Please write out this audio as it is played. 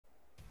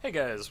Hey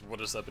guys,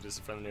 what is up? It is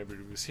the friendly neighbor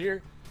Goose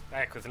here,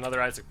 back with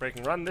another Isaac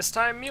breaking run. This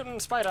time,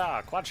 Mutant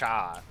Spider Quad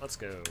Shot. Let's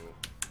go.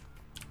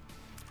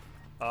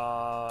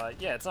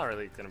 Yeah, it's not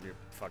really gonna be a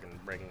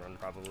fucking breaking run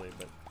probably,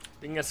 but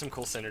we can get some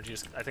cool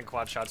synergies. I think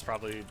Quad Shot's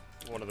probably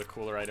one of the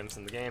cooler items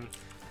in the game,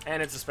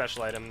 and it's a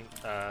special item,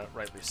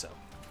 rightly so.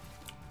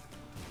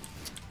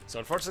 So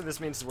unfortunately, this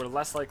means we're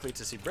less likely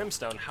to see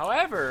Brimstone.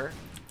 However,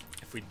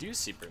 if we do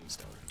see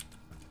Brimstone,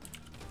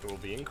 it will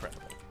be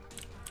incredible.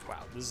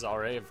 Wow, this is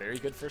already a very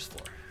good first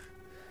floor.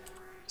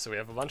 So we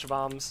have a bunch of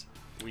bombs.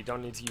 We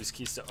don't need to use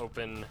keys to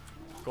open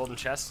golden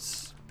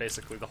chests,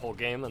 basically the whole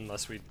game,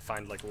 unless we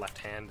find like left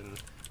hand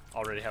and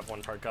already have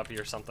one part guppy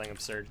or something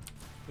absurd.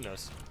 Who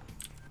knows?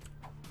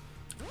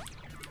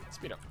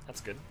 Speed up,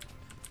 that's good.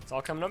 It's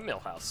all coming up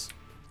Millhouse.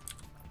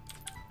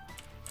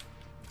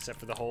 Except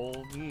for the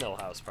whole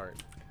Millhouse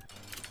part.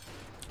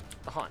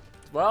 The Haunt.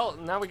 Well,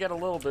 now we get a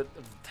little bit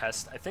of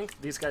test. I think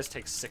these guys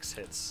take 6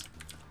 hits,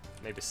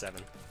 maybe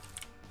 7.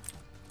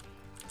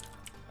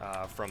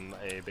 From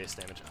a base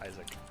damage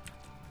Isaac.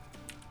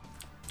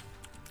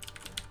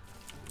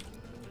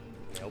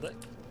 Nailed it.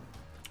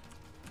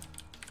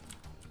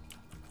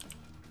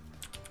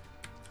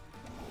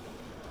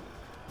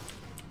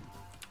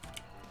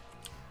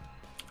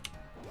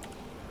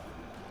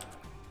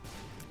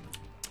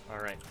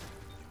 Alright.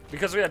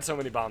 Because we had so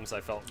many bombs, I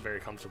felt very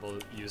comfortable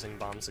using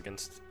bombs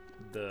against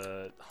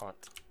the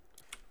Haunt.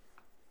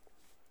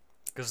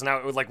 Because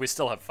now, like, we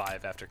still have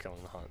 5 after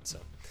killing the Haunt, so.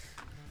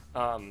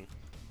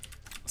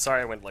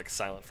 Sorry I went, like,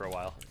 silent for a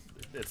while.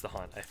 It's the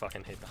Haunt. I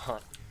fucking hate the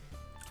Haunt.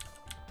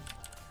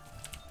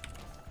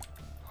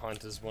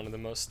 Haunt is one of the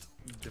most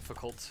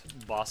difficult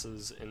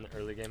bosses in the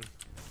early game.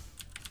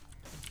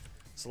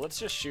 So let's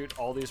just shoot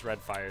all these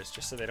red fires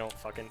just so they don't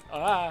fucking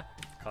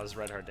cause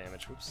red heart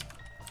damage. Whoops.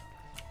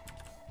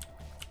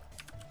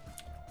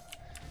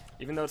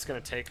 Even though it's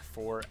gonna take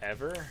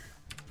forever.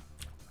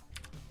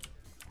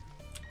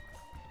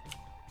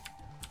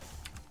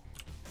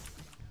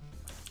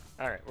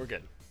 Alright, we're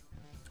good.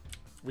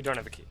 We don't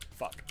have a key.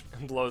 Fuck.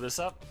 Blow this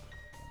up.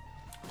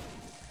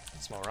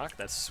 Small rock,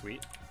 that's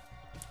sweet.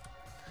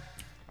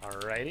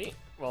 Alrighty.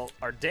 Well,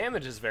 our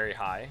damage is very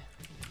high.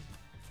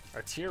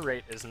 Our tier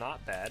rate is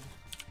not bad.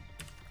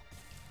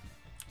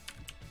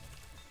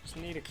 Just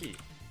need a key.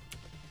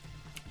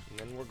 And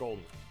then we're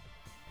golden.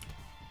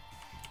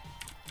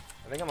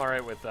 I think I'm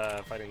alright with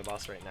fighting the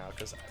boss right now,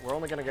 because we're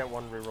only going to get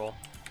one reroll,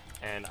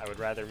 and I would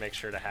rather make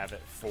sure to have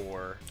it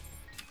for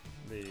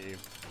the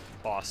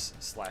boss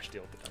 /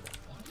 deal with the devil.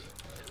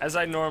 As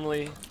I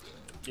normally,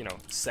 you know,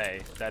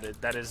 say,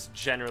 that is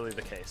generally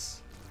the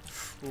case.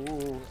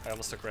 Ooh, I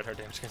almost took red heart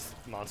damage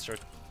against the monster.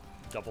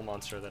 Double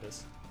monster, that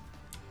is.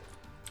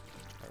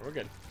 Alright, we're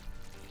good.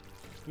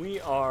 We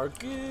are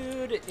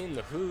good in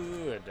the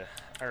hood.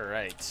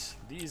 Alright,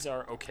 these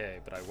are okay,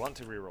 but I want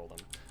to reroll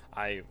them.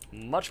 I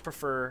much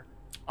prefer,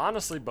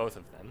 honestly, both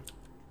of them.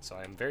 So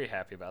I'm very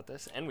happy about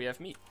this, and we have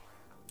meat.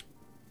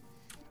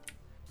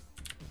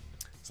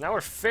 So now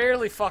we're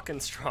fairly fucking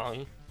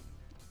strong.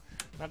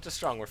 Not just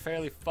strong, we're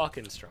fairly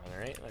fucking strong,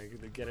 alright?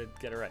 Like, get it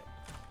right.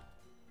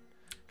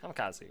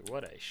 Kamikaze,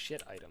 what a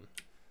shit item.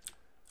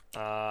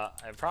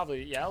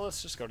 Yeah,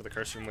 let's just go to the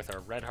curse room with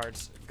our red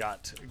hearts. We've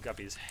got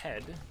Guppy's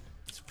head.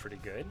 It's pretty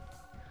good.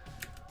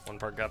 1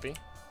 part Guppy.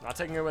 Not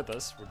taking it with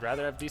us. We'd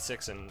rather have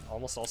D6 in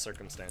almost all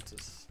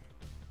circumstances.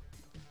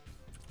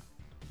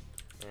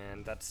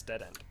 And that's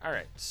dead end.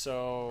 Alright,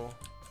 so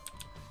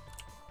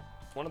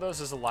one of those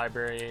is a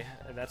library.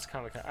 That's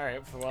Kamikaze.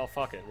 Alright, well,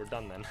 fuck it. We're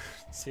done then.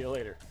 See you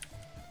later.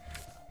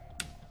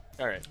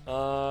 Alright,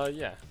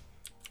 yeah.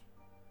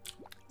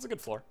 It's a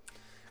good floor.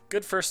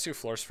 Good first 2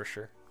 floors for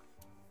sure.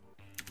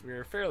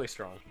 We're fairly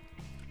strong.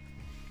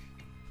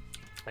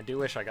 I do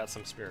wish I got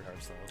some spirit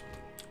hearts though.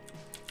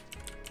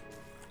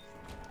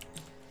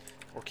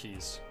 Or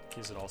keys.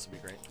 Keys would also be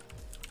great.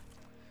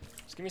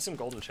 Just give me some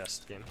golden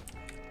chests, game.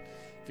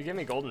 If you give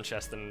me golden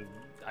chests, then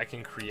I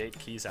can create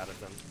keys out of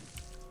them.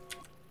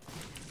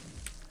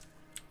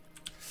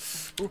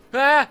 Ooh,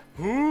 ah!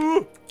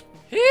 Ooh!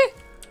 Hee!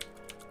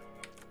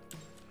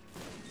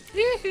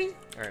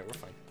 Alright, we're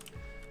fine.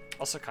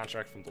 Also,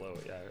 contract from below.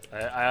 Yeah,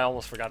 I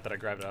almost forgot that I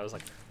grabbed it. I was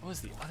like, what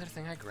was the other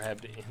thing I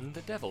grabbed in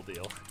the devil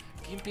deal?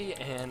 Gimpy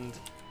and,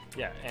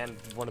 yeah, and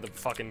one of the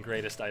fucking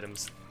greatest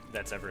items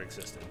that's ever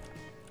existed.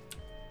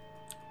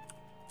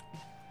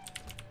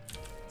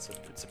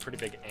 It's a pretty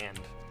big and.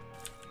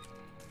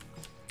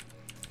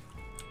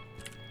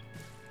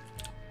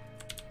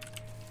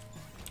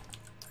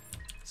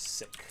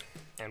 Sick.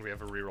 And we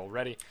have a reroll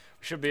ready.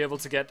 We should be able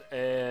to get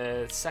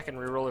a second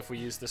reroll if we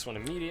use this one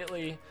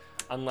immediately,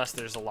 unless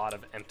there's a lot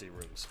of empty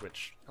rooms,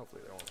 which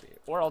hopefully there won't be.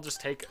 Or I'll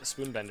just take a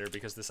Spoonbender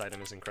because this item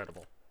is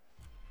incredible.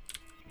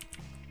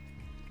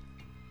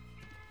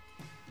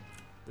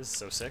 This is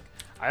so sick.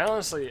 I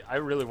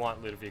really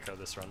want Ludovico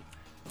this run,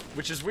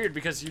 which is weird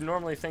because you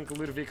normally think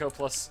Ludovico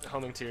plus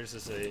Homing Tears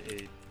is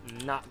a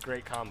not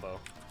great combo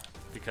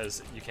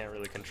because you can't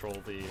really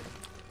control the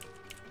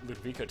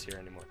Ludovico tier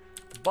anymore.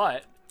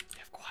 But we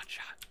have Quad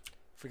Shot.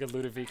 If we get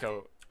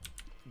Ludovico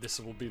this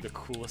will be the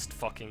coolest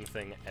fucking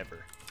thing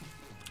ever.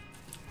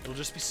 It'll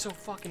just be so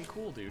fucking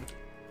cool, dude.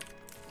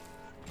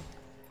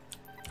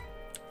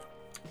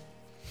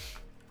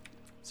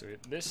 So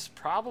this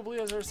probably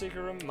is our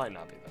secret room. Might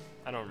not be though.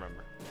 I don't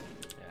remember.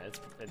 Yeah,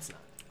 it's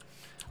not.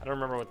 I don't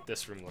remember what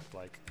this room looked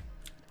like.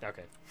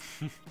 Okay.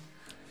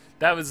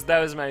 that was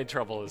my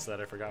trouble, is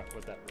that I forgot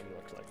what that room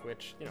looked like,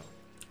 which, you know,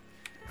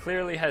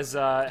 clearly has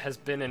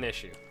been an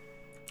issue.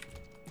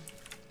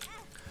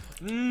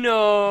 No,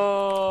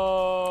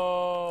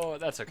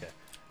 that's okay.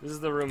 This is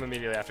the room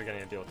immediately after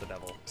getting to deal with the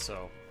devil,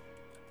 so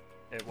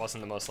it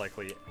wasn't the most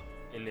likely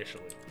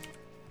initially.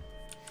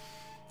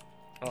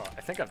 Oh,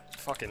 I think I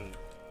fucking...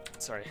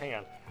 Sorry, hang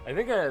on. I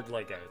think I had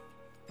like a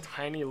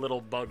tiny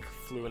little bug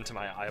flew into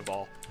my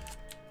eyeball.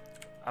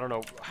 I don't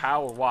know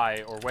how or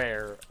why or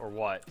where or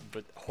what,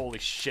 but holy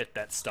shit,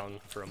 that stung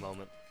for a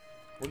moment.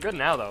 We're good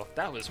now, though.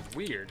 That was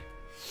weird.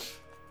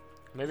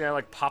 Maybe I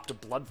like popped a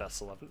blood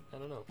vessel. I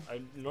don't know.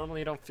 I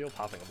normally don't feel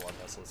popping a blood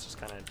vessel. It just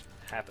kind of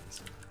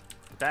happens.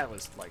 But that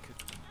was like...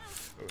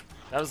 Ooh,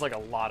 that was like a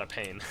lot of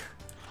pain.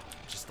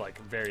 Just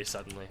like very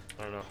suddenly.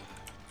 I don't know.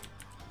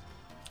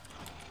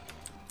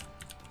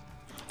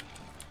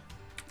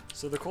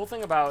 So the cool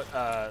thing about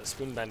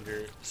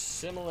Spoonbender,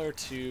 similar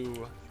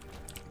to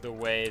the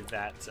way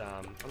that...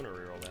 I'm going to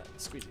reroll that.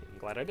 Squeezy. I'm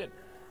glad I did.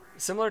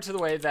 Similar to the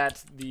way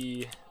that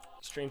the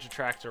Strange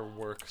Attractor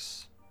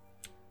works...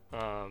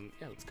 yeah,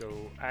 let's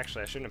go...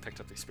 Actually, I shouldn't have picked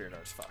up the Spirit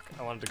Arts. Fuck.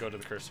 I wanted to go to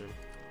the curse room.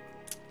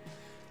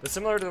 But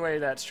similar to the way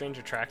that Strange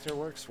Attractor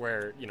works,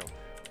 where, you know,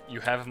 you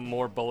have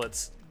more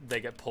bullets, they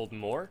get pulled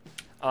more.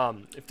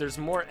 If there's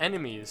more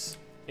enemies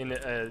in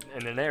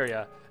an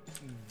area,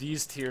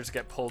 these tiers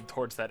get pulled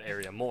towards that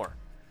area more.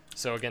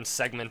 So against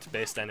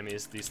segment-based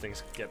enemies, these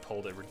things get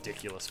pulled a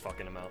ridiculous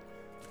fucking amount.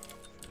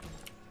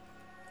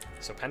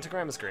 So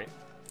Pentagram is great,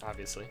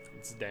 obviously.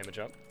 It's damage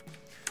up.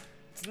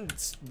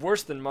 It's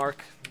worse than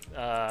Mark,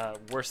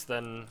 worse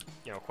than,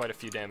 you know, quite a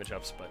few damage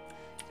ups, but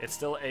it's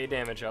still a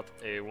damage up,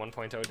 a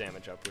 1.0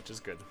 damage up, which is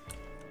good.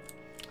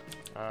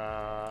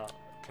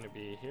 Can it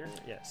be here?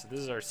 Yeah, so this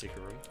is our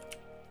secret room.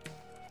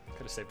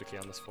 Could have saved a key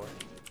on this floor.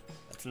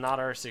 That's not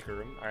our secret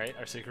room. Alright,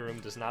 our secret room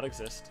does not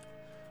exist.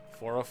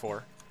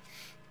 404.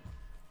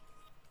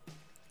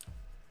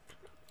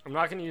 I'm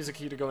not going to use a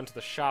key to go into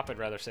the shop. I'd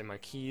rather save my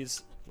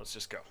keys. Let's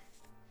just go.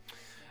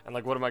 And,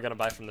 like, what am I going to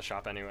buy from the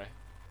shop anyway?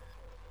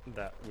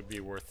 That would be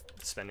worth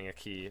spending a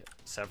key,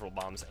 several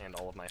bombs, and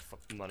all of my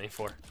money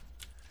for.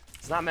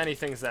 There's not many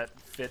things that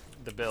fit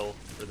the bill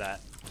for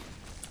that.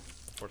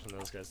 Unfortunately,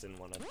 those guys didn't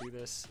want to do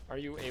this. Are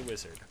you a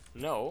wizard?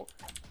 No.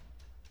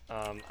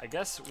 I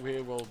guess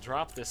we will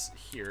drop this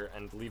here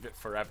and leave it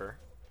forever.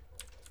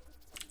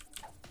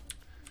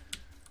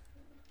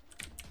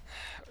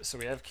 So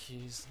we have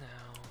keys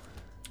now.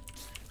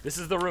 This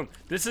is the room.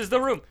 This is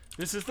the room.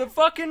 This is the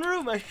fucking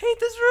room. I hate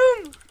this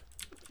room.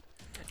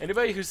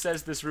 Anybody who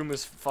says this room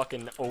is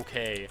fucking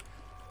okay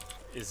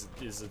is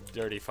a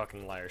dirty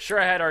fucking liar. Sure,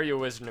 I had Are You a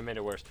Wizard and it made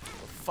it worse.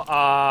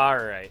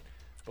 Alright.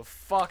 But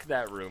fuck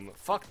that room.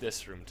 Fuck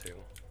this room too.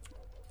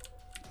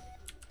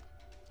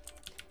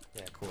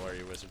 Yeah, cool, Are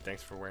You a Wizard?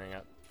 Thanks for wearing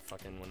out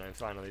fucking when I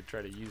finally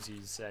try to use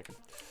you second.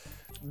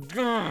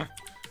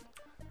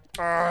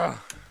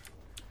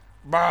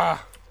 Bah.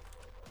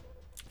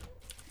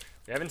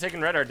 We haven't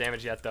taken red art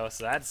damage yet though,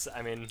 so that's,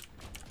 I mean,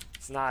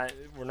 it's not,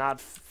 we're not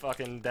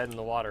fucking dead in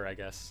the water, I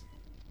guess.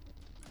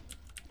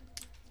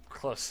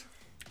 Close.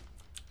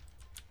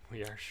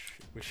 We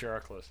sure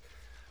are close.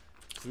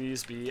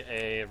 Please be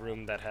a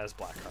room that has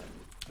black heart.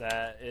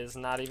 That is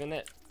not even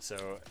it.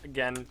 So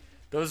again,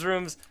 those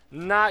rooms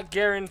not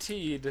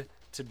guaranteed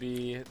to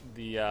be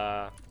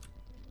the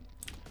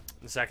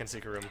second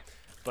secret room,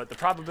 but the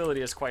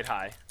probability is quite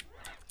high.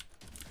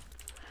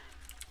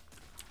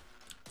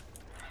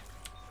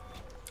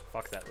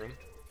 Fuck that room.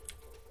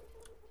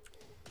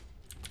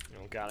 You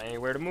don't got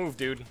anywhere to move,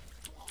 dude.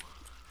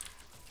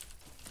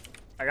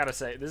 I gotta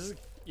say, this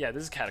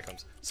is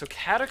Catacombs. So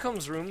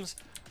Catacombs rooms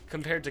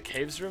compared to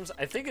Caves rooms,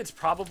 I think it's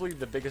probably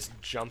the biggest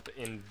jump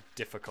in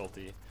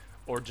difficulty,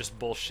 or just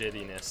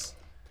bullshittiness,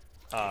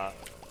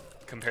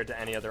 compared to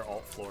any other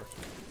alt floor.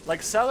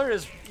 Like, Cellar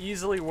is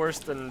easily worse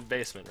than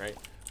Basement, right?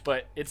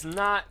 But it's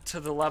not to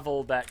the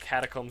level that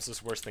Catacombs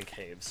is worse than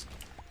Caves.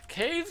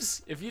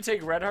 Caves, if you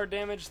take red heart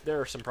damage, there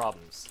are some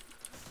problems.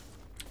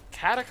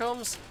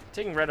 Catacombs,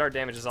 taking red heart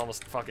damage is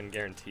almost fucking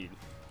guaranteed.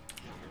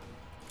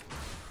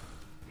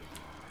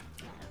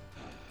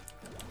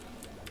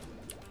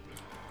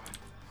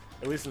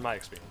 At least in my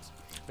experience.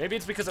 Maybe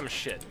it's because I'm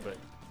shit, but...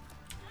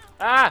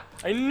 Ah!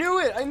 I knew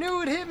it! I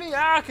knew it hit me!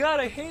 Ah, God,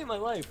 I hate my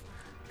life.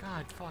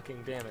 God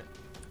fucking damn it.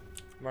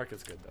 Mark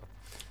is good, though.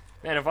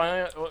 Man,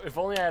 if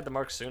only I had the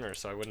mark sooner,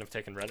 so I wouldn't have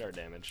taken red heart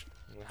damage.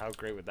 How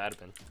great would that have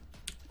been?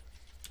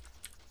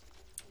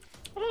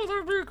 Oh,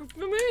 that would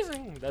be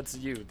amazing! That's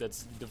you.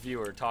 That's the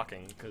viewer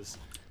talking, because,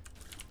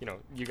 you know,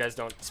 you guys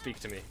don't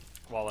speak to me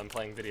while I'm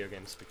playing video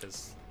games,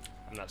 because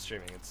I'm not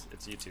streaming. It's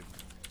YouTube.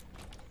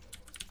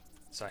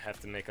 So I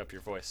have to make up your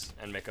voice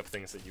and make up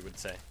things that you would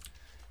say.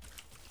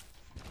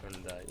 And,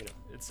 you know,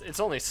 it's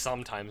only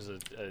sometimes a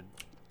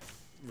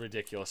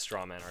ridiculous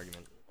straw man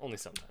argument. Only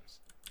sometimes.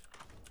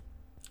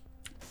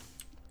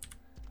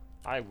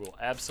 I will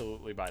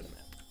absolutely buy the map.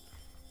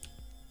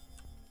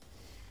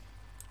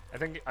 I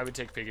think I would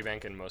take Piggy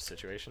Bank in most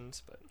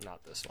situations, but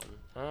not this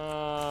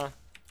one.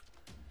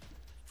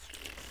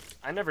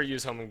 I never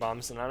use homing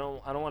bombs, and I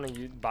don't want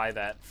to buy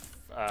that,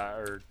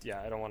 or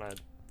yeah, I don't want to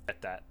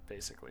get that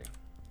basically,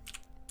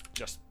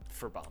 just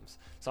for bombs.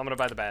 So I'm gonna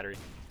buy the battery.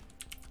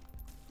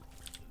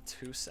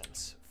 2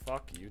 cents.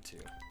 Fuck you too.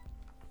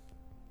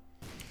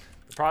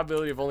 The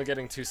probability of only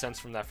getting 2 cents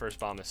from that first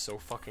bomb is so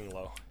fucking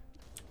low.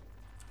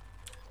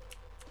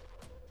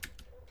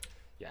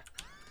 Yeah,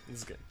 this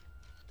is good.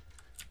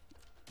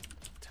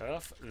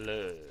 Tough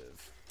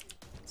love.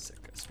 Sick.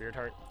 Spirit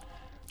Heart.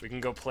 We can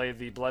go play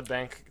the Blood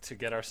Bank to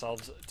get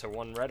ourselves to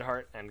 1 red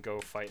heart and go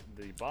fight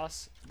the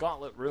boss.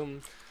 Gauntlet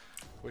Room,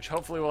 which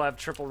hopefully will have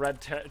triple red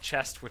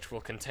chest, which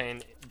will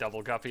contain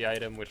double Guppy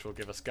item, which will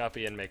give us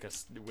Guppy and make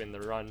us win the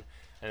run.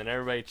 And then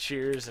everybody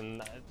cheers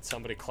and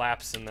somebody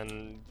claps, and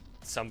then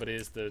somebody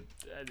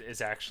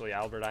is actually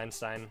Albert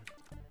Einstein.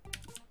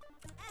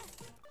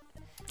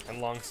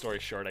 And long story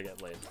short, I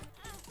get laid.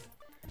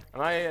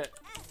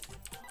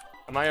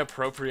 Am I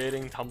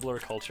appropriating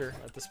Tumblr culture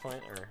at this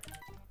point, or?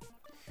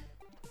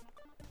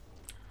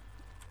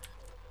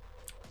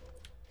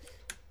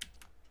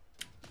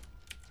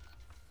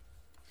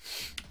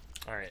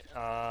 Alright,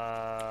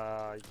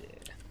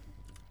 yeah.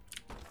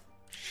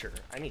 Sure,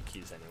 I need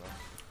keys anyway.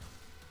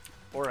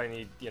 Or I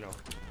need, you know,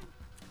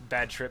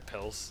 bad trip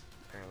pills,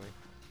 apparently.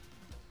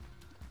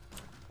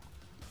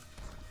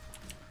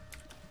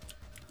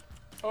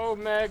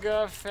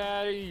 Omega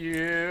fatty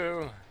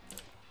you.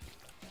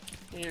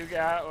 You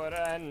got what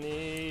I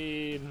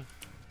need.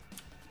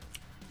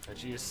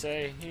 But you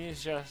say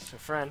he's just a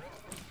friend.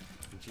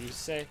 But you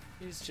say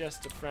he's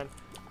just a friend.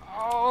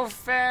 Oh,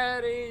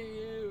 fatty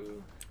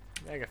you.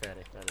 Mega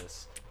fatty, that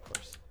is, of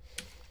course.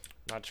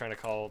 I'm not trying to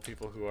call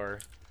people who are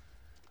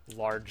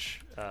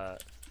large,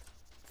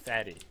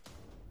 fatty.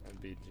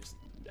 That'd be just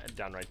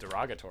downright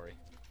derogatory.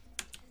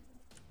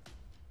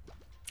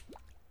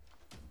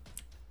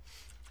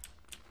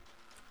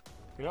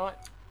 You know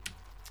what?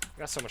 I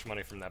got so much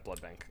money from that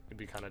blood bank. It'd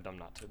be kind of dumb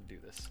not to do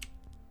this.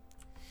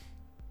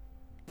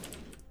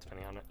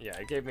 Depending on it. Yeah,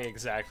 it gave me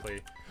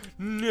exactly.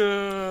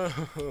 No!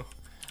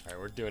 Alright,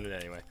 we're doing it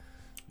anyway.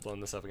 Blowing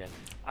this up again.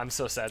 I'm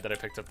so sad that I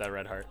picked up that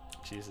red heart.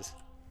 Jesus.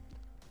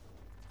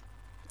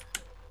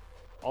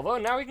 Although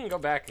now we can go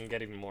back and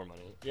get even more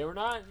money. Yeah, we're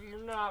not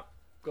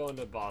going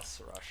to boss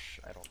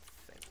rush, I don't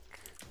think.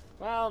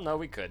 Well, no,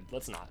 we could.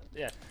 Let's not.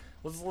 Yeah.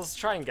 Let's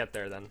try and get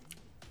there then.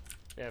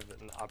 We have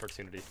an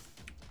opportunity.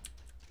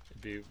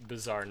 It'd be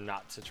bizarre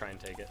not to try and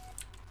take it.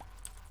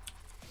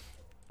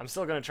 I'm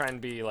still gonna try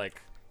and be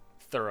like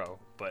thorough,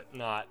 but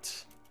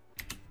not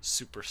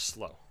super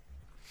slow.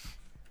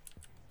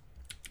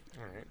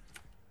 Alright.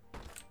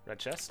 Red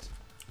chest.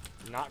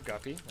 Not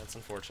Guppy. That's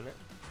unfortunate.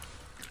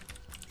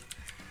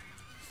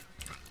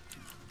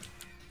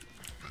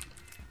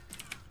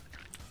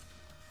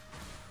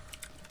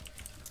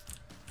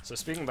 So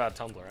speaking about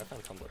Tumblr, I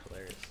found Tumblr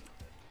hilarious.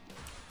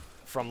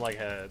 From like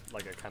a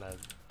kind of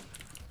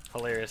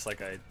hilarious, like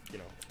a, you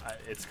know,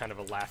 it's kind of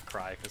a laugh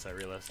cry because I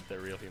realized that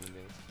they're real human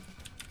beings.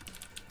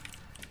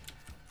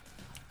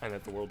 And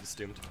that the world is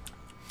doomed.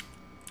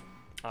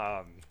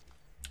 I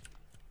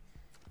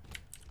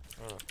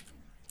don't know.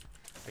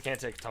 I can't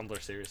take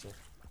Tumblr seriously.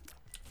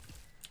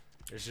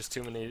 There's just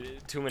too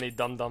many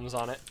dum-dums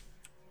on it.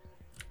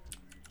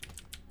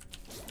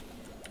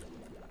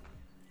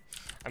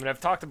 I mean, I've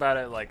talked about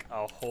it like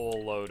a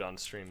whole load on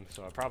stream,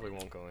 so I probably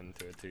won't go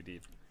into it too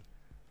deep.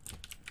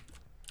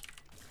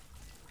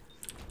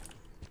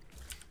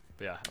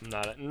 But yeah,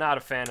 I'm not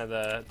a fan of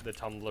the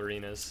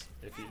Tumblrinas,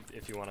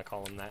 if you want to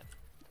call them that.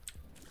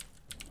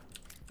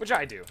 Which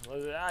I do.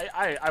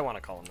 I want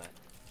to call them that.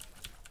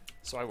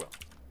 So I will.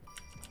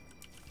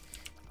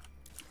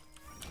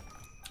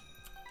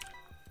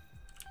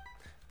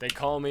 They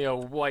call me a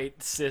white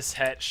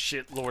cishet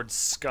shitlord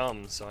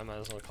scum, so I might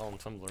as well call them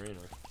Tumblrina.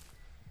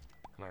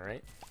 Am I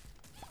right?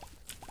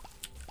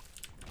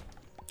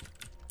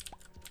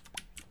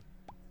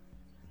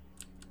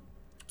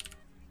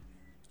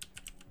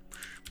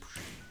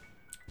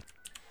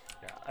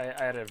 Yeah,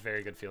 I had a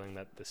very good feeling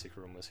that the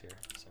secret room was here.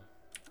 So,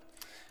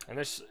 and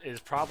this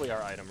is probably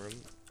our item room.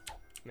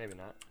 Maybe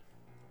not.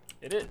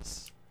 It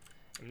is.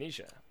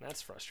 Amnesia.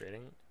 That's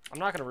frustrating. I'm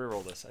not gonna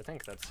reroll this. I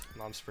think that's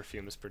Mom's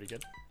Perfume is pretty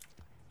good.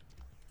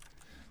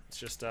 Let's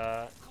just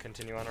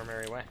continue on our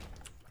merry way.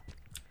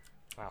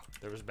 Wow,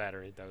 there was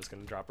battery that was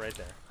gonna drop right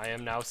there. I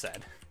am now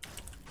sad.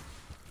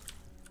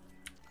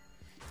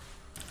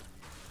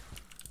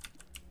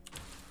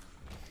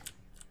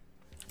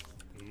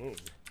 Moon.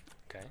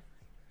 Okay.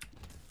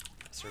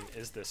 This room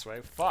is this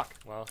way. Fuck!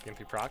 Well,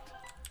 Gimpy procced.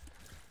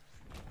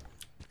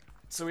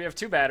 So we have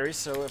 2 batteries,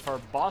 so if our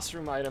boss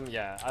room item,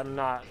 yeah, I'm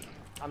not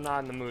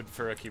in the mood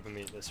for a cube of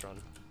meat this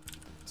run.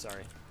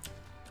 Sorry.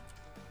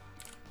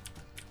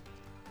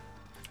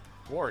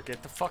 War,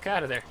 get the fuck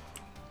out of there.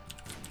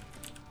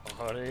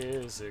 What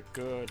is it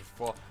good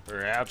for?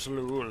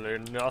 Absolutely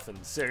nothing.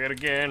 Say it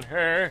again.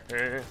 Hey,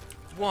 hey.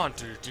 1,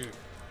 2, 2,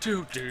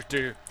 2, 2,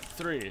 2,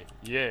 3.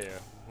 Yeah.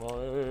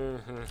 We're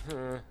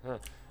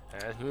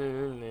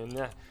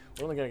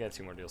only gonna get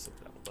 2 more deals with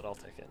the devil, but I'll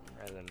take it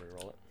rather than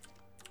reroll it.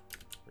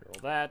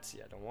 Reroll that.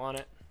 Yeah, don't want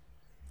it.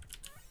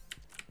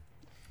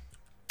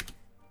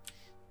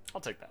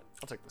 I'll take that.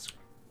 I'll take the screw.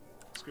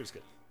 Screw's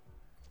good.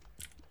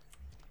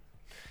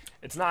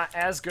 It's not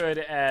as good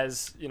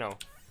as, you know,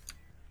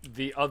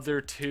 the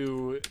other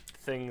 2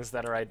 things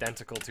that are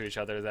identical to each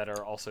other that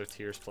are also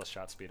tears plus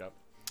shot speed up.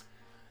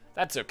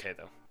 That's okay,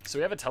 though. So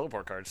we have a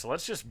teleport card, so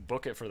let's just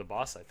book it for the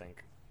boss, I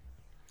think.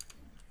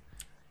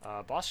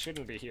 Boss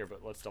shouldn't be here,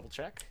 but let's double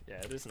check. Yeah,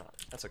 it is not.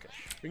 That's okay.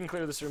 We can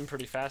clear this room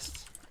pretty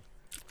fast.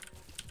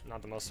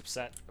 Not the most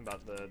upset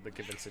about the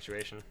given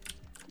situation.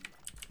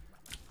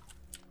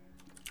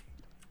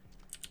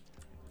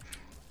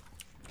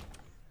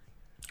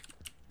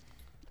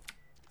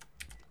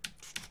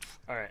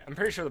 Alright, I'm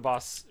pretty sure the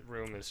boss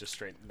room is just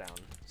straight down,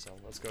 so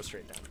let's go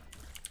straight down.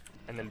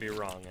 And then be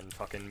wrong and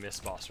fucking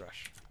miss boss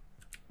rush.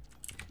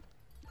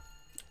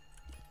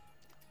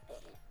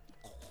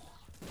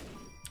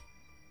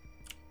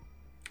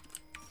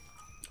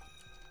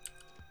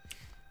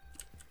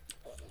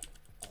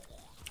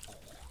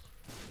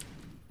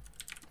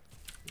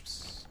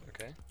 Oops,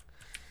 okay.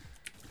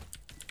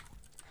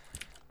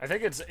 I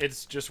think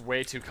it's just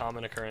way too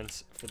common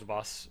occurrence for the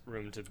boss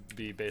room to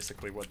be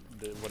basically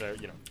whatever,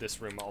 you know,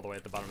 this room all the way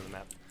at the bottom of the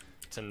map,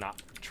 to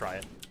not try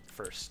it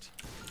first.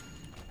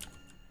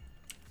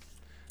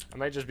 I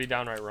might just be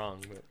downright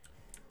wrong, but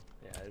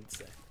yeah, I'd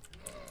say.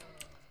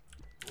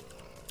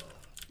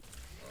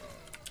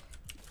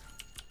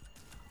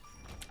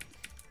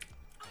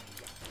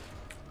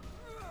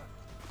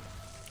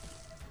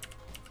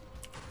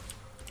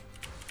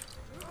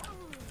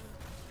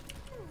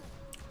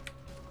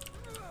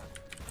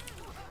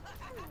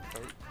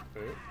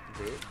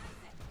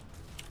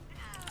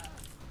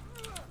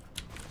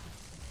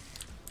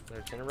 Are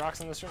there Tinder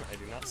rocks in this room? I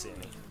do not see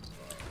any.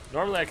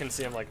 Normally I can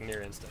see them like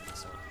near instant,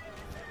 so.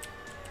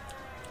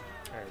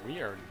 Alright, we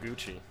are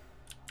Gucci.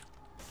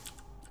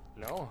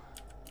 No?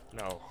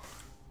 No.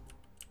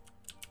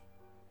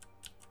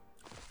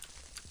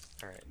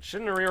 Alright,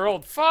 shouldn't have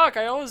rerolled. Fuck,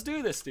 I always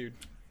do this, dude.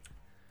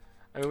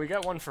 I mean, we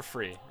got one for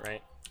free,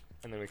 right?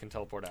 And then we can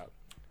teleport out.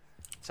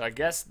 So I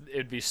guess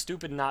it'd be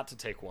stupid not to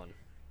take one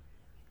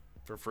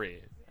for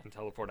free and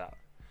teleport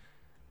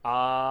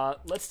out.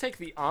 Let's take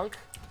the Ankh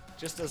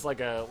just as like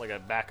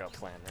a backup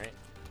plan, right?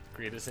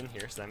 Greed is in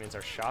here, so that means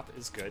our shop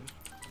is good.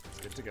 It's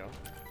good to go.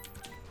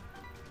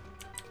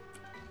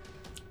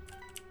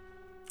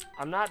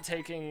 I'm not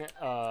taking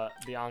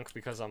the Ankh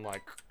because I'm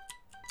like,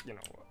 you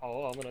know,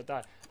 oh, I'm gonna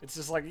die. It's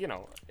just like, you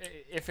know,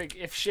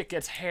 if shit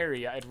gets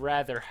hairy, I'd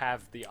rather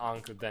have the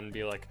Ankh than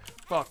be like,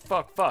 fuck,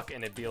 fuck, fuck,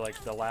 and it'd be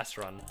like the last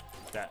run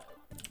that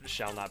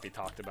shall not be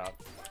talked about.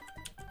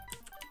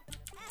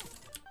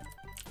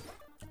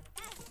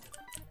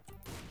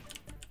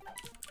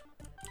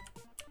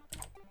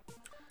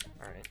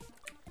 Alright.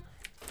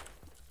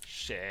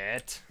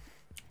 Shit.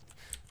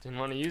 Didn't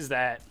want to use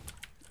that.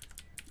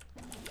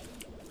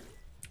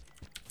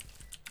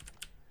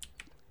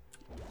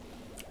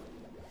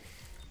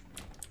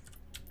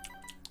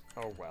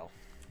 Oh well.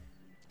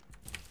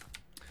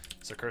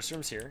 So curse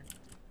room's here.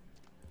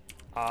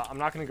 I'm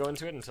not going to go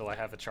into it until I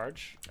have a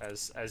charge,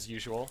 as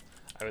usual.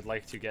 I would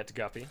like to get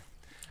Guppy.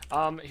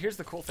 Here's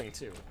the cool thing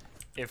too.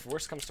 If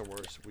worst comes to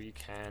worst, we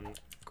can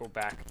go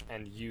back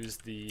and use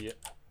the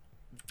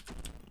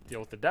deal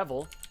with the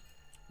devil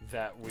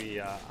that we,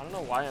 I don't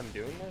know why I'm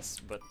doing this,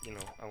 but, you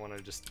know, I want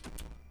to just,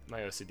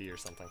 my OCD or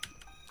something.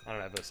 I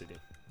don't have OCD.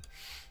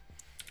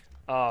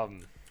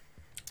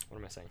 What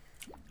am I saying?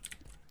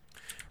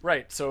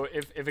 Right, so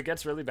if it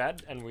gets really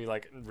bad and we,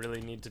 like,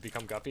 really need to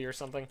become Guppy or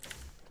something,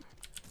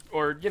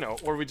 or, you know,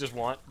 or we just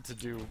want to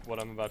do what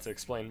I'm about to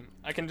explain,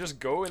 I can just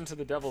go into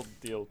the devil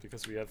deal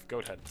because we have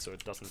Goat Head, so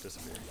it doesn't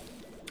disappear.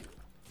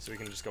 So we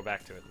can just go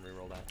back to it and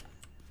reroll that.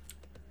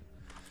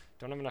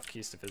 Don't have enough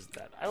keys to visit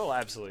that. I will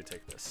absolutely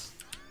take this.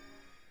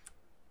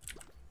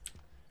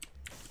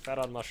 Fat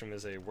Odd Mushroom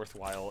is a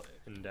worthwhile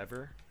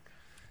endeavor.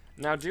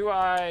 Now, do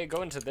I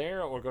go into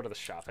there or go to the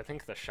shop? I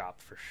think the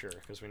shop for sure,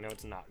 because we know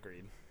it's not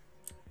greed.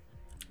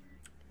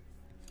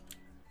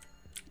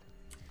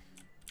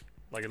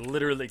 Like, it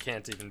literally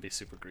can't even be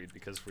super greed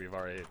because we've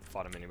already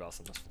fought a mini-boss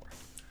on this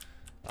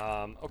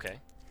floor. Okay.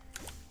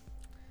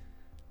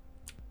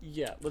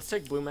 Yeah, let's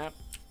take blue map.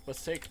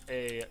 Let's take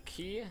a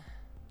key.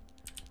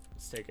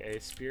 Let's take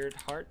a spirit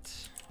heart.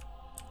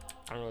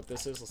 I don't know what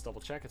this is. Let's double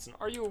check. It's an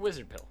Are You a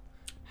Wizard pill.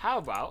 How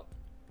about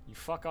you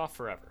fuck off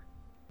forever?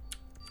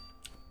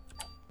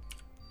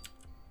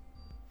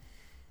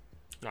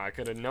 Now, I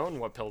could have known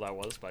what pill that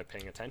was by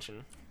paying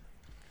attention.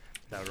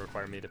 That would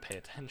require me to pay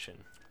attention.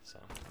 So,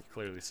 you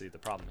clearly see the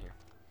problem here.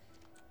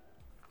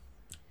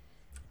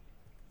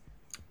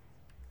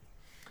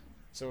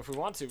 So if we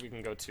want to, we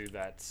can go to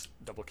that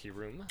double key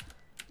room,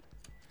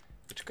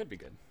 which could be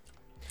good.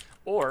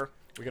 Or,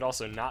 we could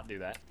also not do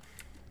that,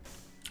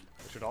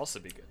 which would also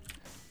be good.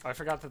 Oh, I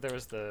forgot that there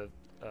was the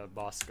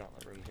boss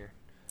gauntlet room here.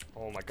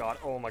 Oh my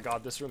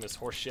god, this room is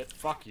horseshit.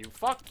 Fuck you,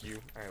 fuck you.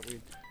 Alright,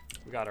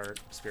 we got our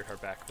Spirit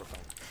Heart back, we're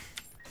fine.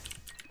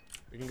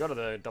 We can go to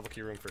the double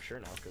key room for sure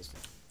now, because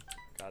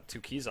got 2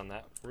 keys on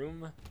that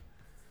room.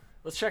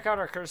 Let's check out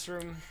our curse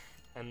room,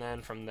 and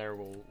then from there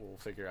we'll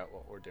figure out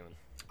what we're doing.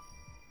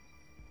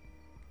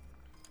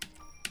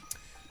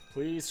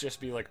 Please just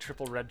be like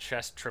triple red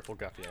chest, triple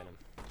guppy item.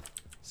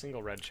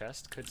 Single red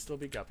chest could still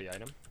be guppy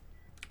item.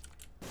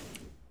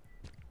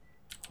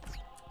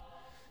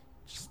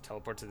 Just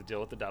teleport to the deal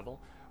with the devil.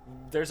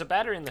 There's a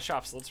battery in the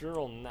shop, so let's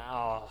reroll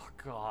now. Oh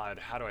god,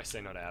 how do I say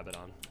no to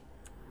Abaddon?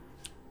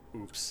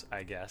 Oops,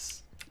 I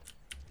guess.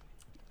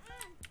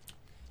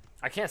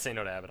 I can't say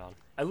no to Abaddon.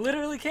 I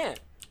literally can't.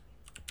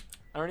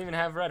 I don't even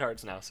have red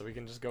hearts now, so we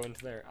can just go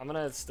into there. I'm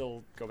gonna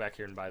still go back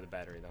here and buy the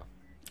battery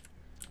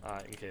though,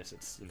 in case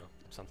it's, you know,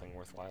 something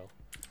worthwhile,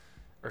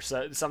 or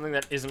something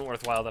that isn't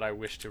worthwhile that I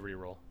wish to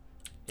reroll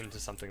into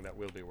something that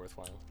will be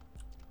worthwhile.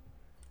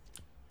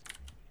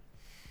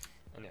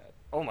 And yeah,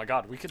 oh my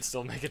god, we could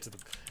still make it to the.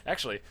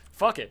 Actually,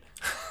 fuck it.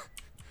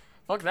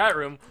 Fuck that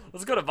room.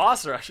 Let's go to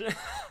boss rush.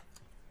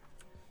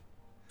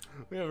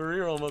 We have a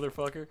reroll,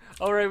 motherfucker.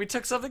 Alright, we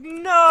took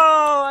something. No!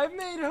 I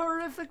made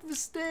horrific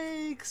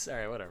mistakes!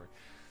 Alright, whatever.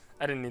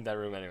 I didn't need that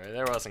room anyway.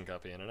 There wasn't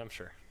guppy in it, I'm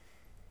sure.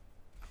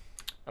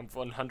 I'm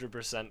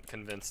 100%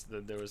 convinced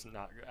that there was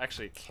not.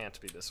 Actually, it can't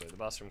be this way. The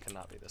boss room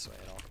cannot be this way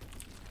at all.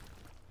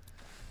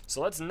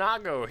 So let's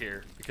not go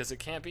here, because it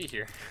can't be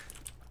here.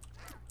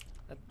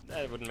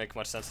 That wouldn't make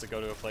much sense to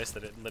go to a place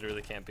that it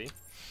literally can't be.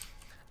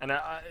 And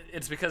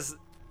it's because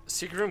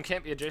secret room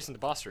can't be adjacent to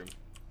boss room.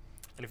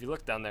 And if you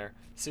look down there,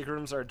 secret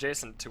rooms are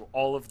adjacent to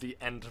all of the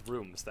end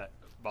rooms that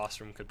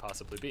boss room could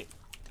possibly be.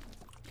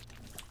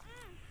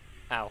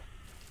 Ow.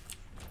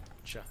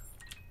 Cha.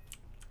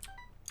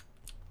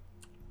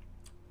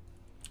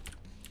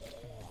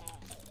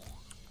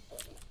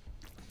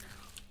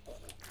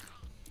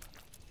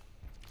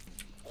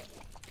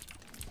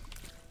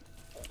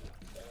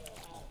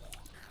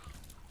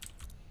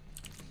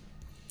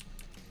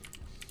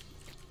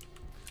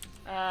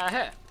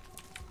 Hey.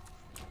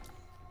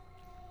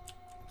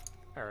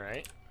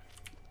 Alright.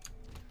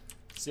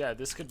 So yeah,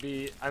 this could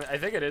be. I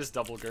think it is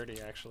double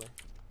Gertie actually,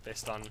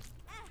 based on.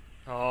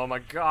 Oh my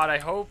god! I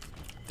hope.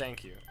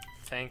 Thank you.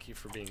 Thank you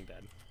for being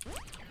dead.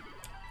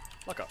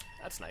 Look up.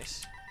 That's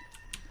nice.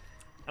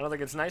 I don't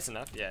think it's nice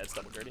enough. Yeah, it's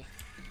double Gertie.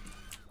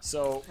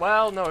 So,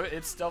 well, no,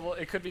 it's double.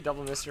 It could be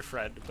double Mr.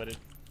 Fred, but it.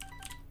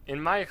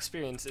 In my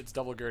experience, it's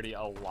double Gertie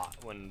a lot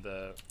when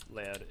the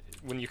layout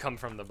when you come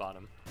from the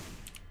bottom.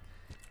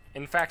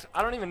 In fact,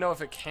 I don't even know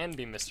if it can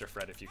be Mr.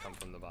 Fred if you come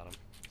from the bottom.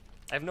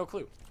 I have no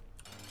clue.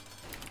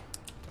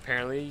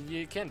 Apparently,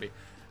 it can be.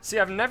 See,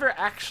 I've never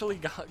actually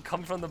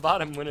come from the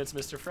bottom when it's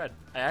Mr. Fred.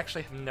 I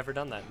actually have never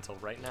done that until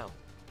right now.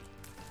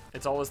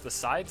 It's always the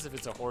sides if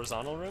it's a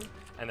horizontal room,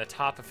 and the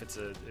top if it's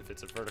a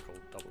vertical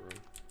double room.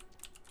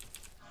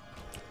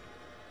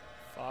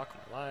 Fuck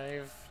my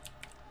life.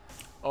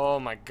 Oh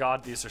my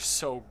god, these are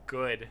so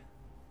good.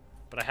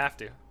 But I have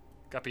to.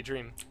 Guppy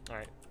Dream.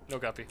 Alright, no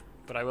Guppy.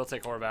 But I will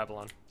take Whore of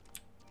Babylon.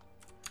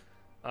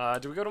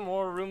 Do we go to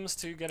more rooms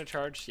to get a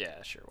charge?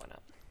 Yeah, sure, why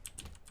not?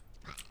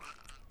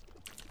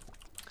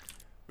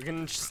 We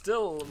can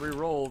still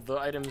re-roll the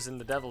items in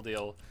the devil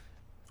deal.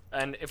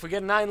 And if we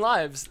get 9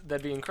 lives,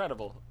 that'd be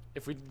incredible.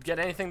 If we get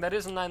anything that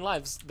isn't 9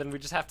 lives, then we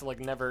just have to, like,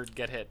 never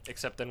get hit.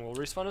 Except then we'll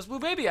respawn as Blue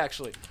Baby,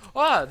 actually.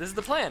 Ah, this is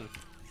the plan.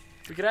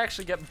 We could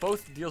actually get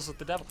both deals with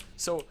the devil.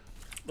 So,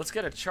 let's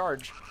get a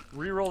charge.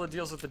 Re-roll the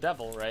deals with the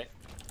devil, right?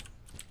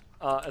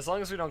 As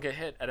long as we don't get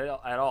hit at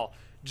all.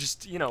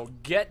 Just, you know,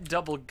 get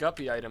double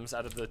guppy items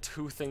out of the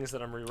 2 things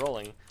that I'm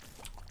re-rolling.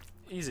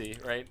 Easy,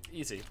 right?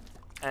 Easy.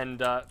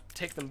 And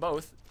take them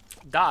both,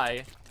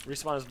 die,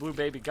 respawn as Blue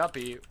Baby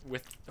Guppy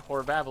with Whore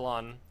of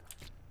Babylon.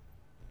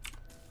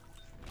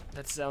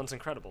 That sounds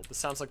incredible. This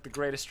sounds like the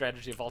greatest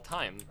strategy of all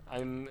time.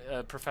 I'm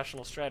a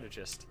professional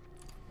strategist.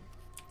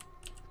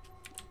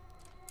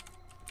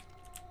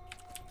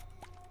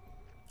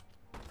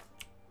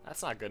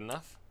 That's not good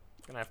enough.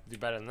 Gonna have to do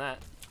better than that.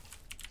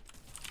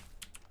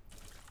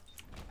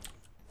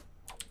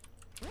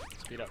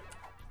 Speed up.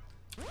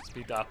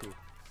 Speed apu.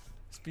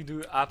 Speed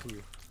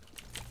apu.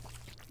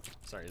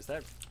 Sorry, is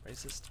that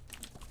racist?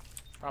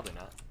 Probably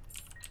not.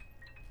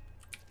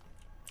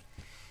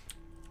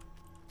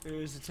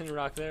 There's a tin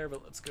rock there,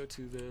 but let's go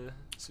to the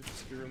super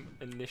speed room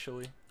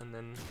initially, and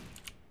then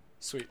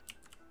sweet.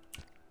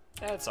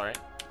 Yeah, it's alright.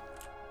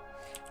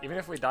 Even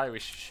if we die, we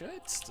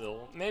should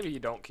still. Maybe you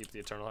don't keep the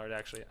Eternal Heart,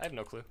 actually. I have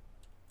no clue.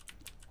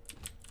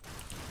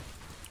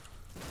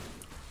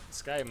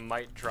 This guy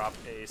might drop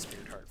a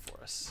Spirit Heart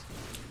for us.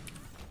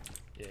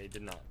 Yeah, he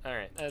did not.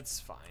 Alright, that's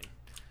fine.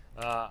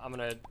 I'm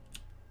gonna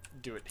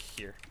do it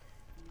here.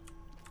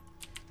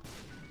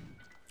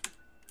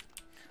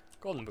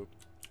 Golden Boop.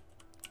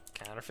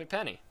 Counterfeit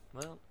penny.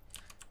 Well,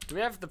 do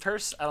we have the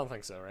purse? I don't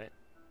think so, right?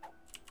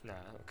 Nah,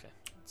 okay.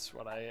 That's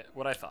what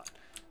I thought.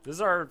 This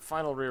is our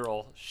final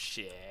reroll.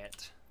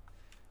 Shit.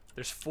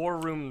 There's 4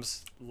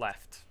 rooms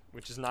left,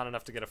 which is not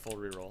enough to get a full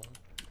reroll.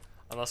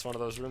 Unless one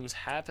of those rooms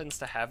happens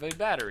to have a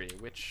battery,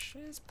 which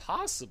is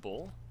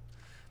possible.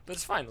 But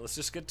it's fine, let's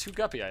just get 2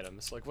 guppy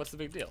items. Like, what's the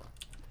big deal?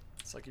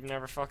 It's like you've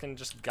never fucking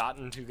just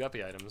gotten 2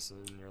 guppy items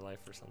in your life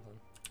or something.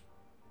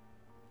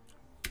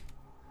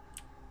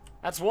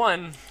 That's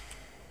 1.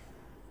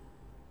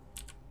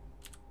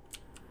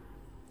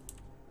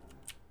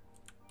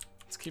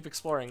 Let's keep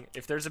exploring.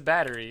 If there's a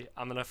battery,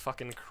 I'm gonna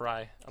fucking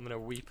cry. I'm gonna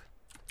weep.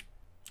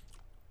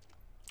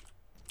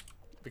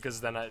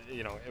 Because then,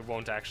 you know, it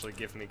won't actually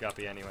give me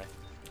guppy anyway.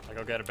 Like,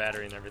 I'll get a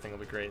battery and everything will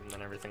be great, and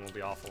then everything will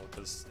be awful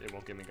because it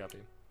won't give me guppy.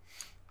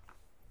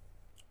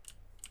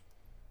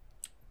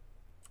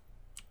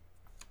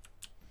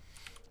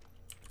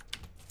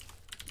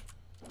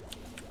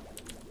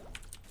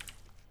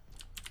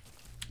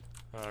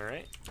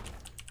 Alright.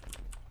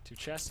 2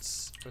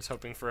 chests. I was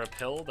hoping for a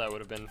pill. That would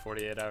have been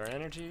 48-hour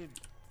energy.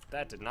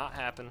 That did not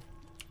happen.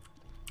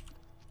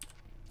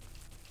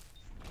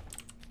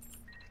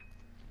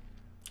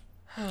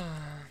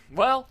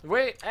 Well,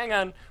 wait, hang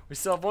on. We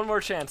still have one more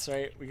chance,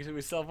 right?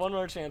 We still have one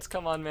more chance.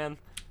 Come on, man.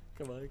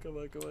 Come on, come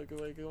on, come on, come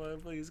on, come on,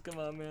 please. Come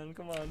on, man.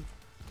 Come on.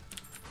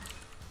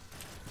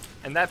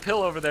 And that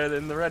pill over there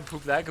in the red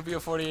poop, that could be a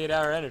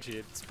 48-hour energy.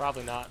 It's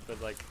probably not,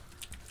 but, like,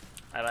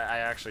 I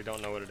actually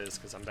don't know what it is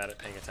because I'm bad at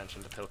paying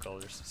attention to pill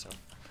colors, so.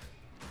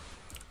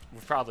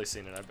 We've probably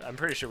seen it. I'm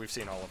pretty sure we've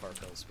seen all of our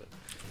pills, but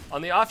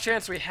on the off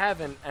chance we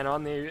haven't, and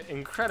on the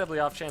incredibly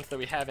off chance that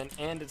we haven't,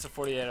 and it's a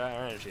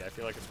 48-hour energy, I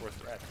feel like it's worth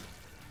the ride.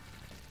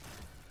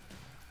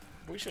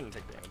 We shouldn't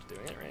take damage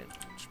doing it, right?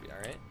 It should be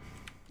alright.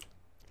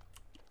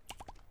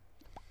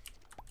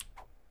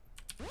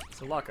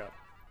 It's a luck up.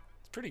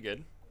 It's pretty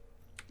good.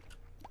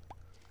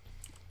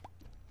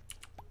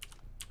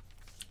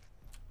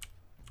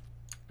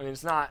 I mean,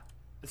 it's not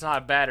a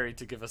battery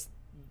to give us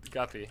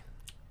guppy.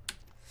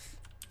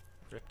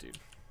 Rip, dude.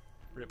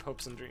 Rip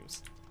hopes and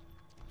dreams.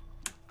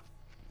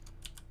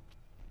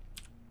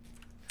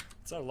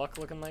 What's our luck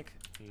looking like?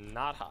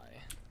 Not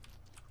high.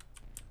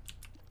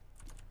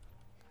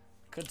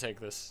 Could take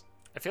this.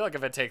 I feel like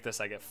if I take this,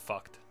 I get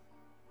fucked.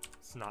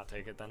 Let's not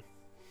take it then.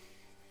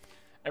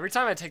 Every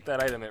time I take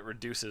that item, it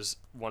reduces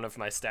one of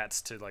my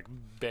stats to, like,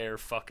 bare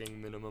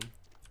fucking minimum.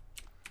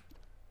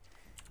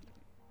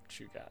 What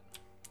you got?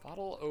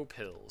 Bottle O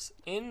pills.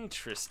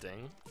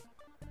 Interesting.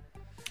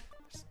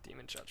 There's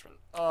Demon Judgment.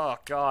 Oh,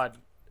 God.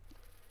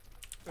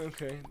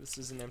 Okay, this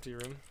is an empty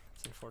room.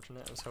 It's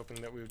unfortunate. I was hoping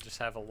that we would just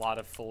have a lot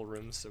of full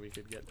rooms so we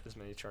could get as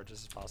many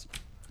charges as possible.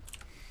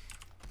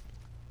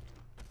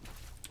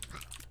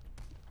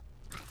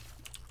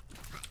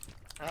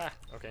 Ah,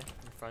 okay,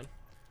 we're fine.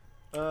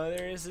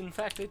 There is, in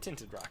fact, a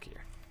tinted rock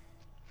here.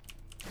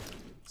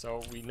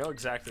 So we know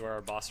exactly where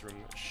our boss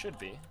room should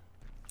be.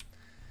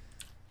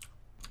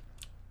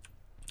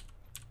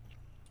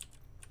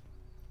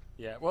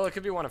 Yeah, well, it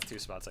could be one of 2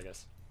 spots, I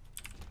guess.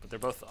 But they're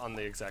both on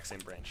the exact same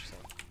branch, so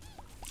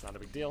it's not a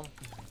big deal.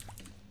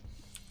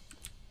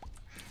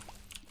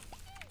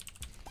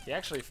 He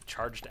actually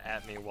charged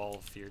at me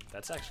while feared.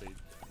 That's actually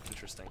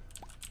interesting.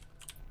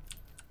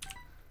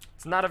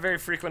 It's not a very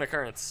frequent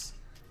occurrence.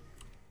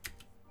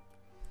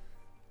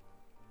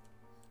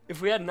 If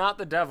we had not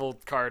the devil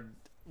card,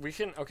 we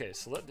can. Okay,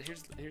 so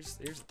here's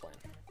the plan.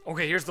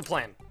 Okay, here's the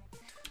plan.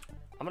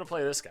 I'm gonna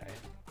play this guy.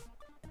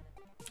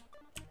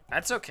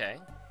 That's okay.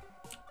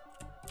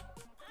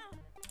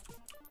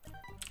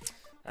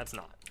 That's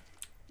not.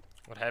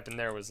 What happened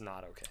there was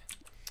not okay.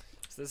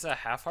 Is this a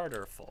half heart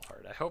or a full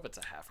heart? I hope it's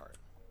a half heart.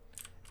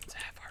 It's a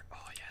half heart. Oh,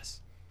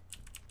 yes.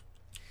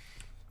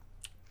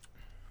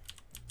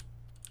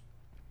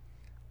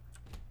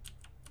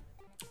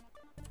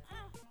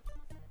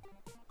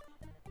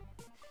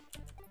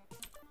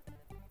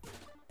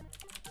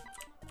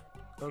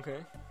 Okay.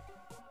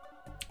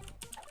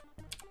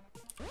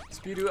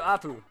 Speedu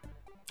Apu.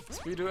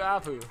 Speedu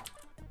Apu.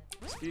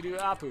 Speedu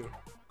Apu.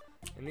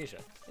 Amnesia.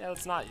 Yeah,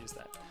 let's not use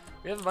that.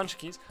 We have a bunch of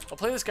keys. I'll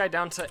play this guy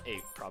down to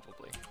 8,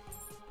 probably.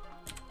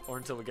 Or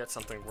until we get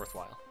something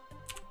worthwhile.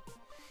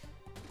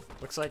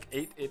 Looks like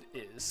 8 it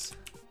is.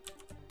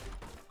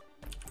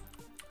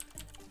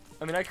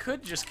 I mean, I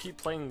could just keep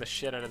playing the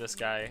shit out of this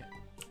guy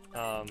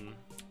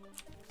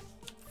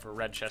for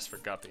red chest for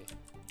guppy.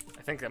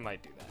 I think I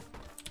might do that.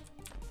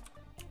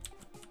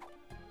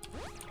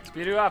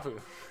 Speedu Apu.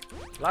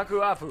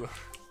 Laku Apu.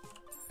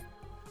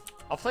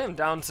 I'll play him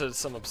down to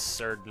some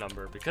absurd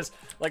number because,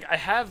 like, I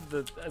have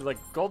the, like,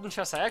 golden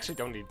chest. I actually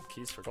don't need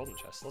keys for golden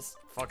chest. Let's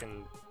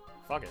fucking,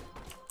 fuck it.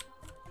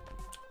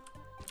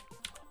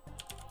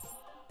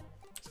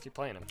 Let's keep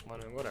playing him.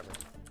 Whatever.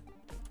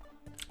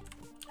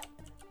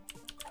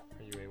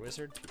 Are you a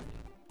wizard?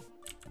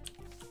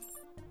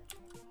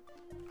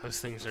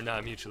 Those things are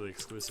not mutually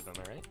exclusive, am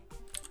I right?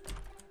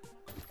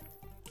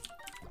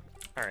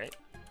 Alright.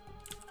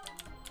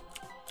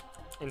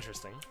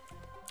 Interesting.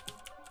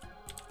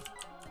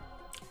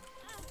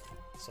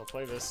 So I'll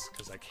play this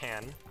because I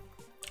can.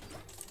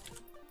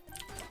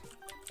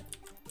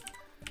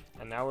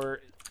 And now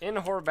we're in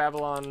Whore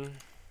Babylon.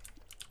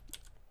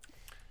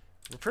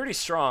 We're pretty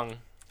strong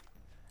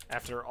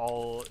after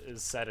all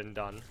is said and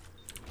done.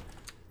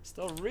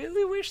 Still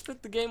really wish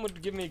that the game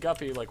would give me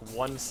Guppy like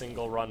one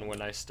single run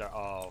when I start.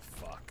 Oh,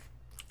 fuck.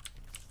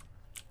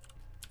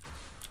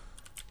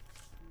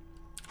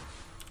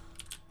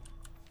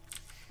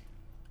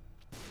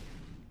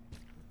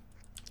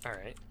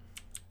 Alright.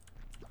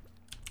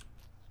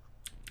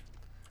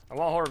 I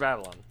want Horror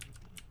Babylon.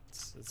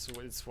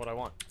 It's what I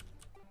want.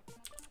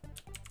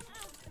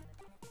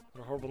 What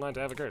a horrible night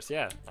to have a curse.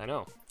 Yeah, I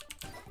know.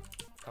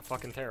 How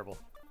fucking terrible.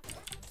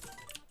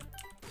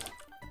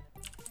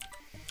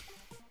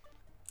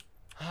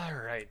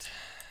 Alright.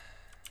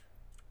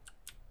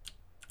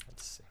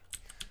 Let's see.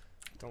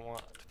 Don't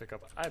want to pick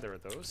up either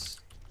of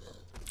those.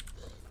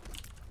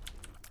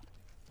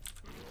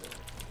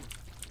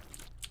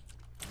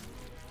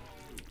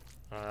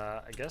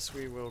 I guess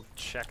we will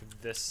check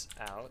this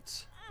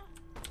out.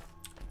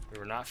 We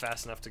were not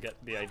fast enough to get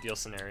the ideal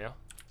scenario.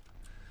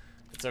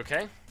 It's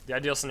okay. The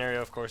ideal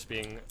scenario, of course,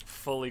 being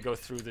fully go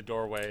through the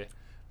doorway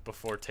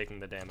before taking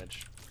the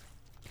damage.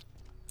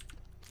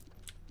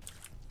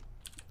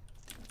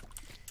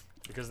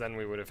 Because then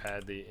we would have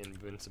had the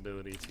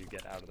invincibility to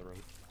get out of the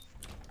room.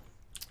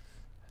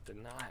 That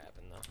did not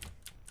happen, though.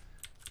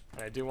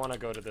 And I do want to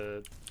go to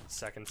the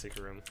second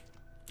secret room.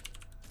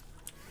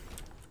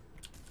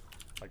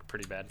 Like,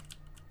 pretty bad.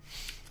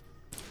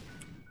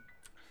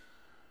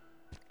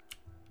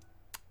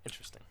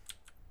 Interesting.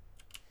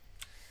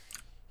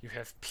 You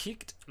have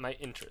piqued my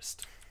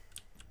interest.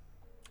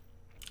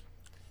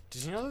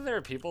 Did you know that there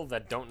are people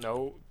that don't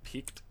know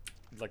piqued,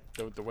 like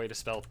the way to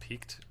spell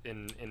piqued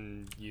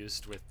in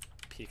used with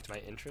piqued my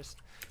interest?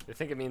 They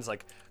think it means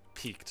like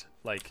peaked,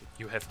 like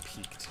you have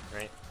peaked,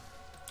 right?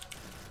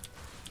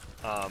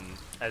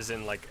 As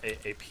in like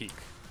a peak,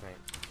 right?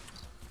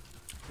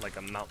 Like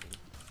a mountain.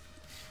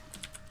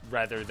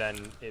 Rather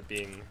than it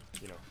being,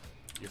 you know,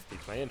 you've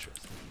piqued my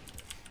interest.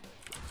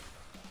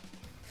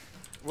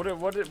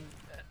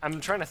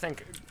 I'm trying to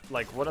think,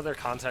 like, what other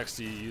context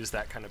do you use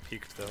that kind of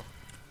peaked, though?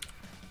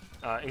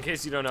 In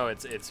case you don't know,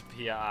 it's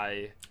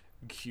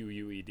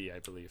P-I-Q-U-E-D, I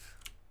believe.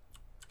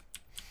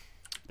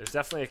 There's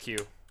definitely a Q,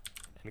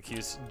 and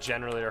Q's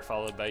generally are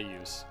followed by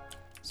U's.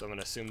 So I'm going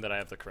to assume that I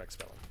have the correct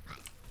spelling.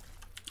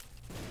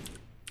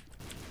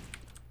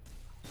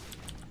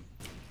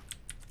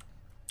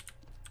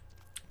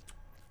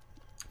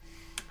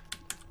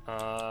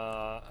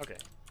 Okay.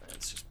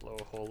 Let's just blow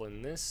a hole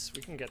in this.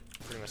 We can get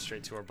pretty much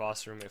straight to our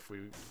boss room if we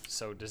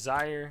so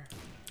desire.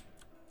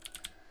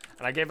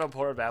 And I gave up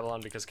Horror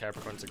Babylon because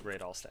Capricorn's a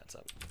great all stats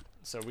up.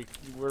 So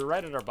we're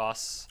right at our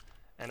boss,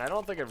 and I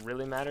don't think it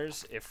really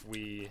matters if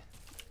we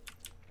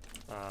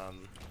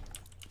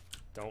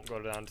don't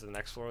go down to the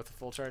next floor with a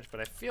full charge, but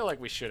I feel like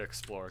we should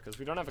explore because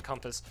we don't have a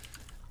compass,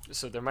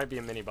 so there might be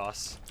a mini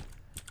boss,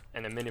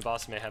 and a mini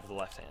boss may have the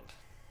left hand.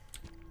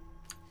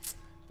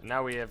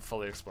 Now we have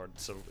fully explored,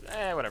 so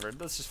whatever.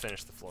 Let's just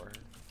finish the floor.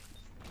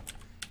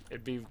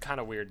 It'd be kind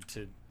of weird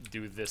to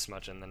do this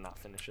much and then not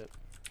finish it.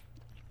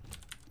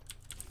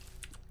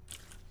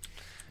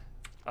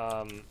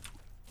 So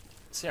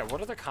yeah,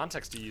 what other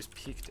context do you use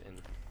peaked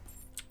in?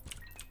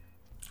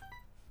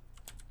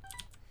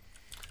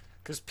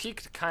 Because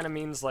peaked kind of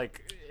means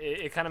like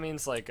it kind of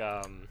means like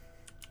how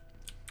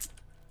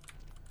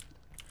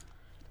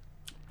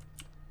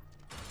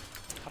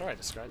do I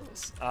describe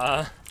this?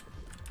 I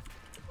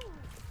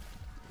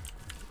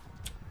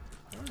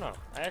don't know.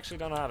 I actually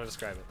don't know how to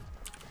describe it.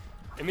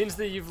 It means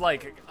that you've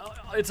like,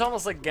 it's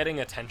almost like getting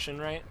attention,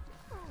 right?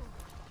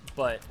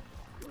 But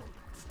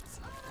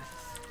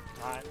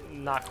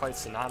not quite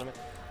synonymous.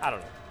 I don't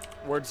know.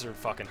 Words are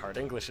fucking hard.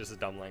 English is a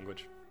dumb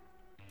language.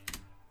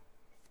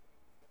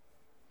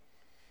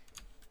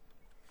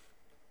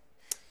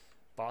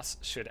 Boss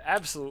should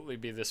absolutely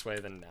be this way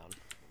then down.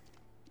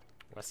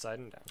 West side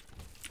and down.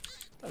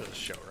 That was a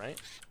show, right?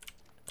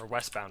 Or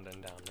westbound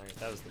and down, right?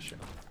 That was the show.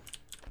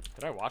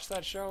 Did I watch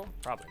that show?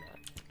 Probably not.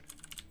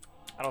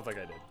 I don't think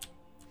I did.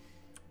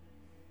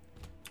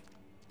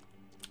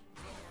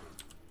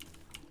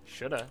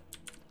 Shoulda.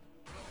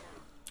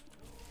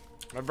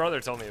 My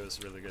brother told me it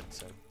was really good,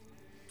 so.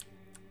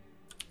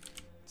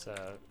 It's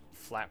a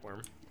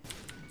flatworm.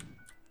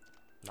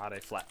 Not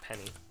a flat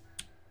penny.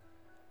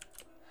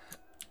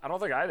 I don't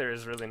think either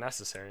is really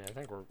necessary. I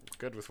think we're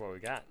good with what we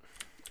got.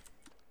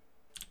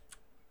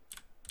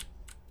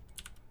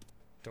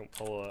 Don't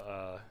pull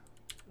a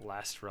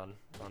last run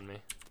on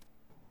me.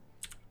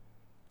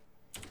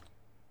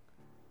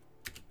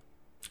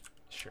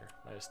 Sure,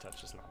 Midas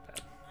Touch is not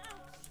bad.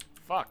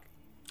 Fuck!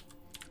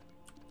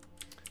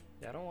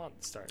 Yeah, I don't want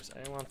the stars.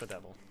 I want the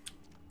devil.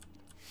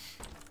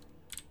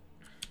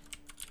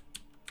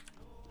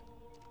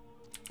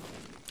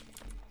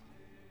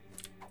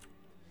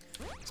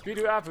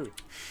 Speedu Apu!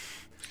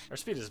 Our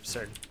speed is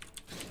absurd.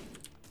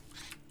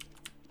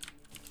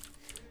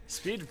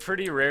 Speed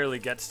pretty rarely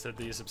gets to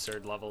these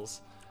absurd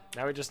levels.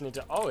 Now we just need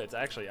to... Oh, it's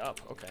actually up.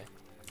 Okay.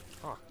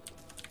 Huh.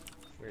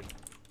 Weird.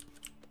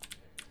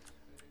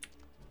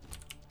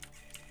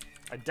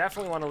 I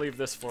definitely want to leave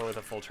this floor with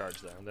a full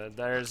charge, though.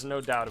 There's no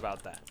doubt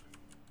about that.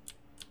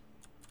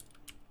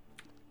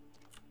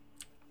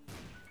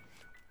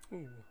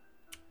 Ooh.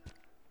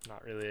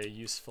 Not really a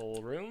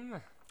useful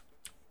room.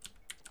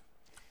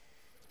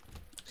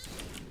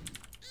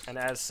 And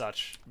as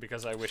such,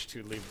 because I wish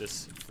to leave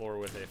this floor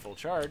with a full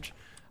charge,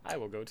 I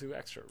will go to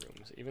extra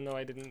rooms, even though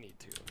I didn't need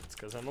to. It's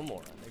because I'm a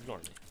moron. Ignore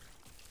me.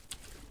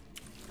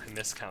 I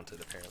miscounted,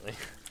 apparently.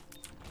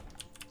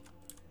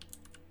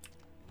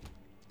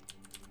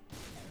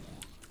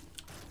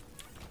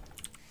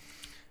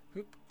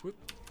 Whoop, whoop.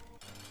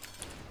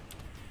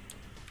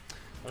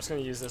 I'm just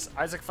going to use this.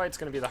 Isaac fight's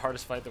going to be the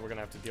hardest fight that we're going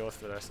to have to deal with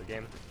for the rest of the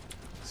game.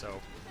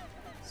 So,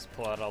 let's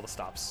pull out all the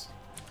stops.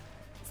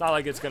 It's not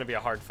like it's going to be a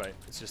hard fight.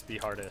 It's just the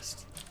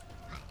hardest.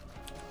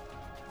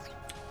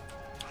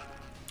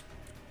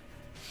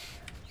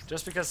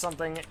 Just because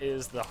something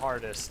is the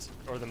hardest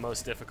or the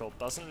most difficult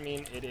doesn't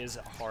mean it is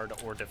hard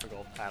or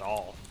difficult at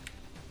all.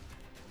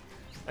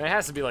 And it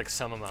has to be like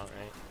some amount,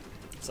 right?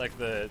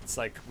 It's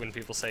like when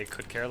people say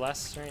could care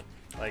less, right?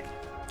 Like,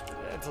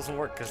 it doesn't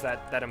work because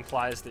that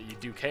implies that you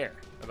do care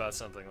about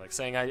something. Like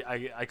saying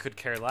I could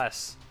care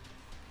less.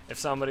 If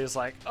somebody's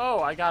like, oh,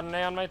 I got an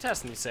A on my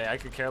test, and you say I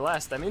could care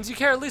less, that means you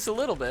care at least a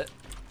little bit.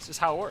 It's just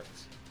how it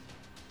works.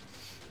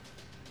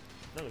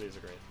 None of these are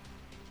great.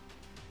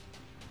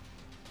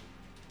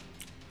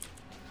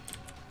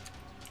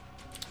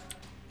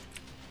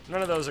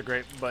 None of those are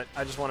great, but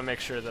I just want to make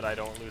sure that I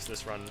don't lose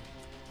this run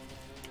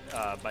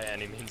by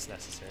any means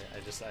necessary.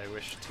 I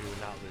wish to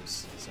not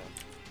lose, so.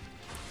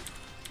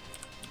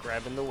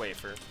 Grabbing the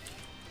wafer.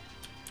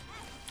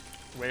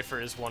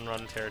 Wafer is one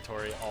run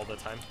territory all the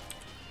time.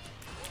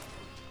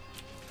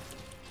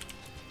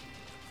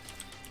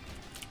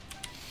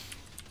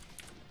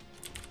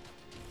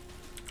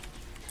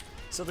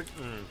 So the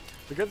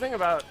good thing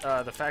about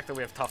the fact that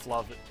we have tough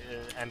love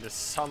and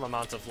some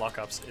amount of luck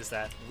ups is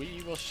that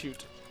we will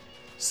shoot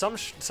some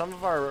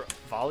of our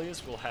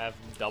volleys will have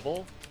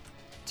double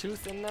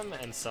tooth in them,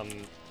 and some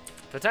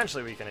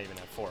potentially we can even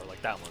have 4,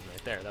 like that one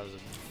right there. That was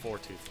a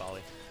 4-tooth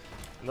volley,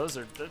 and those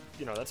are,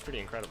 you know, that's pretty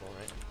incredible,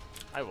 right?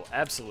 I will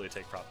absolutely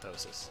take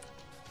Proptosis.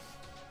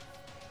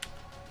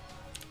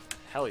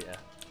 Hell yeah.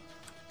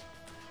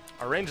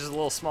 Our range is a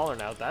little smaller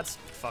now. That's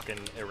fucking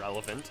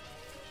irrelevant.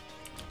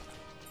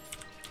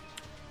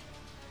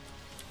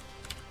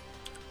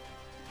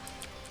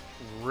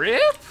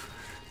 RIP!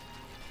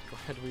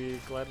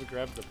 Glad we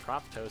grabbed the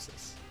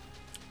Proptosis.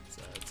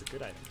 It's a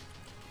good item.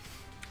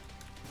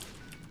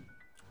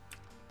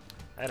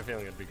 I had a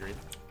feeling it'd be green.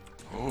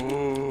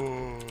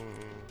 Ooh.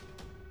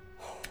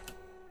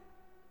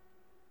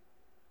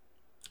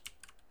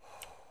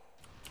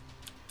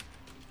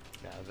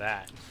 Now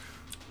that's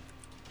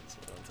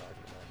what I'm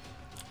talking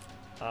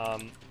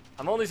about.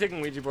 I'm only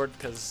taking Ouija board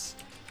because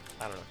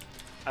I don't know.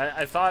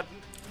 I thought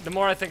the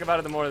more I think about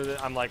it, the more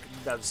that I'm like,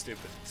 that's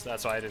stupid. So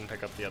that's why I didn't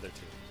pick up the other 2.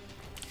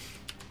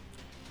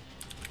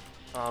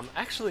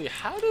 Actually,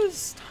 how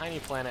does Tiny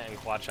Planet and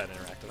Quad Chat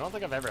interact? I don't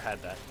think I've ever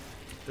had that.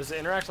 Does it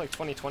interact like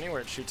 2020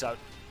 where it shoots out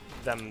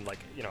them like,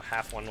 you know,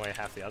 half one way,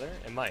 half the other?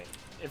 It might.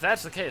 If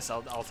that's the case,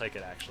 I'll take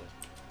it actually.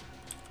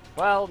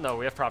 Well, no,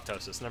 we have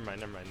Proptosis. Never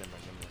mind.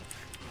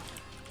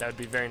 That would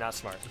be very not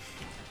smart.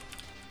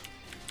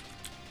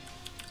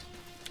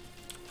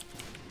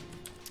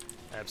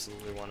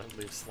 Absolutely want to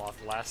leave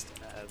Sloth last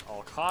at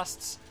all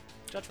costs.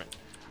 Judgment.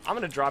 I'm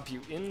going to drop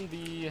you in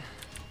the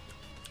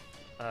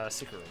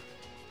secret room.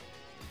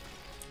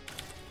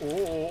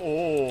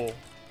 Oh.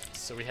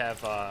 So we have,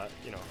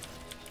 you know,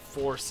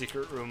 4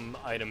 secret room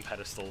item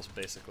pedestals,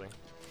 basically.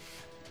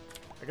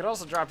 I could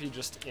also drop you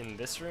just in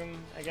this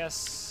room, I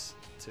guess,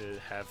 to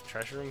have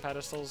treasure room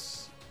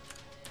pedestals.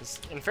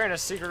 Because, in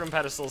fairness, secret room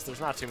pedestals,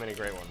 there's not too many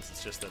great ones.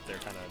 It's just that they're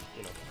kind of,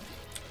 you know,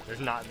 there's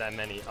not that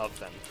many of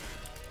them,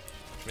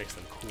 which makes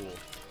them cool.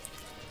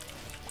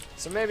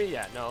 So maybe,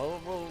 yeah,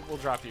 no, we'll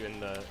drop you in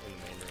the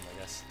main room, I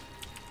guess.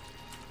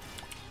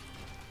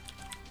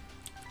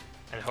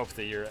 And hope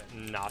that you're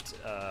not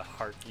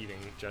heart-eating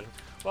Judgment.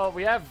 Well,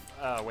 we have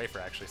Wafer,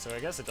 actually, so I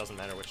guess it doesn't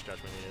matter which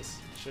Judgment he is.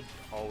 It should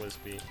always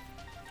be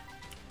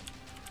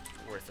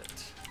worth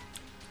it.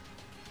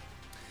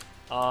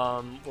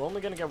 We're only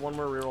going to get one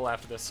more reroll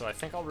after this, so I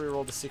think I'll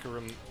reroll the secret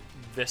room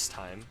this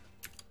time.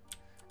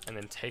 And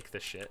then take the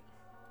shit.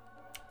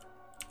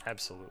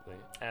 Absolutely.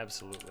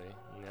 Absolutely.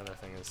 And the other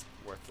thing is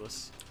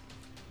worthless.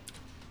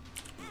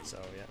 So,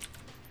 yeah.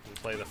 We'll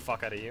play the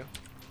fuck out of you.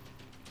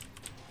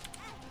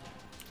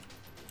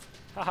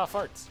 Haha,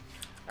 farts.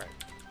 Alright.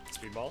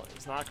 Speedball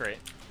is not great.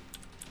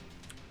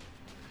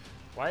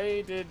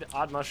 Why did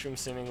Odd Mushroom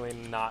seemingly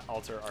not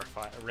alter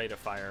our rate of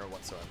fire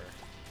whatsoever?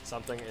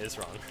 Something is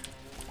wrong.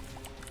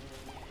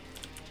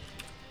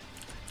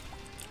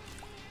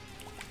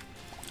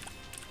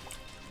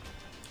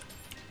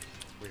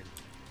 Weird.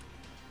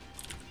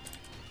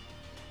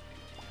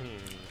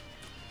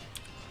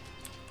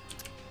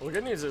 Well, the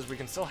good news is we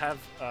can still have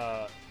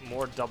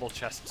more double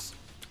chests,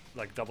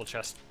 like double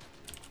chest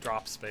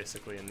drops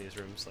basically in these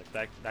rooms. Like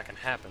that can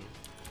happen.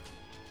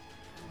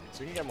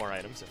 So we can get more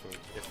items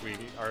if we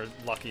are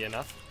lucky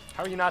enough.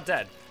 How are you not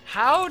dead?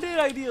 How did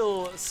I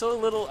deal so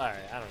little? Alright,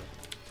 I don't know.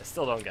 I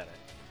still don't get it.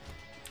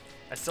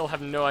 I still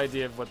have no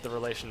idea of what the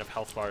relation of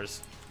health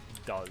bars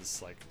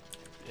does. Like,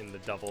 in the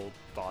double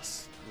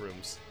boss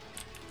rooms.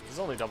 This is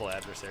only double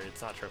adversary,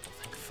 it's not triple,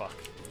 thank fuck.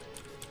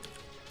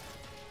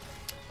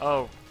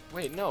 Oh,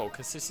 wait, no,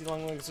 because Sissy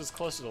Longlegs was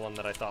closer to the one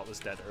that I thought was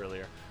dead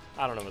earlier.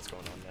 I don't know what's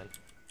going on, man.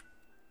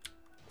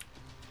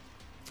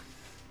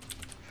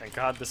 Thank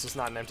God this was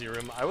not an empty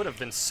room. I would have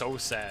been so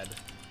sad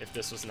if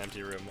this was an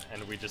empty room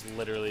and we just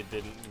literally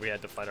we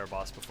had to fight our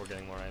boss before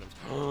getting more items.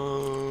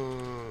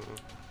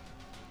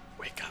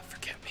 Wake up,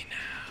 forget me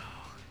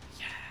now.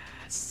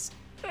 Yes.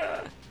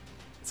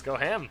 Let's go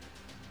ham.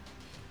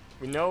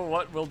 We know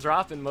what will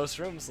drop in most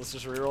rooms. Let's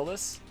just reroll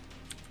this.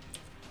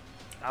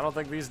 I don't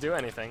think these do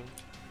anything.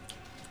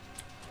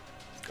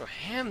 Let's go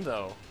ham,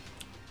 though.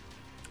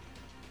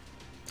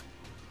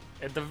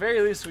 At the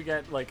very least, we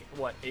get, like,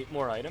 what, 8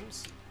 more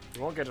items?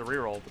 We won't get a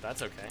reroll, but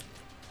that's okay.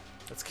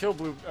 Let's kill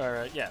Blue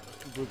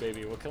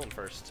Baby. We'll kill him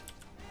first.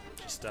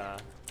 Just, to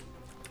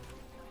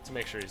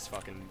make sure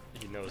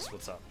he knows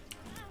what's up.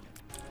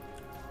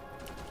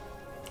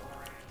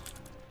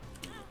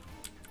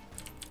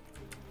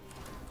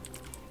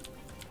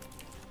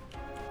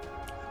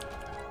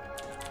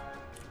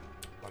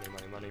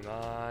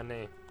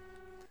 Money.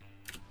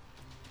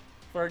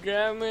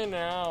 Forget me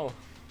now.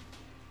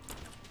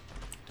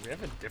 Do we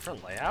have a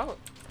different layout?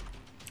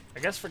 I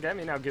guess Forget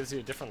Me Now gives you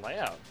a different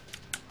layout.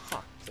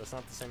 Huh, so it's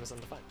not the same as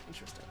Undefined.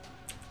 Interesting.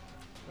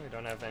 We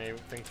don't have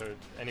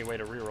any way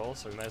to reroll,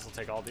 so we might as well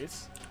take all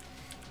these.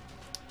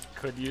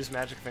 Could use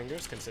Magic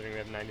Fingers, considering we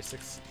have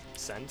 96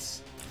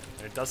 cents.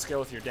 And it does scale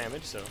with your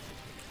damage, so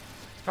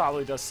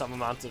probably does some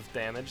amount of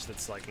damage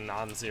that's like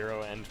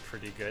non-zero and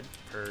pretty good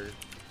per,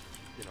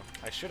 you know.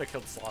 I should have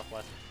killed Sloth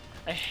last.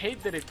 I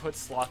hate that it put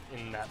Sloth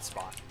in that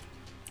spot.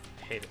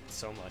 I hate it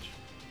so much.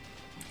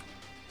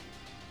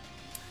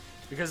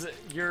 Because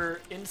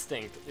your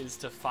instinct is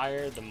to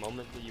fire the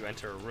moment that you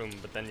enter a room,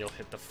 but then you'll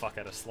hit the fuck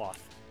out of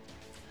Sloth.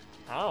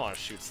 I don't want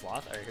to shoot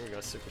Sloth. Alright, here we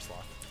go, Super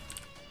Sloth.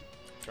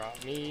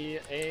 Drop me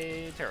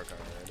a tarot card.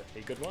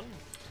 A good one?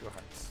 2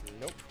 hearts.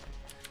 Nope.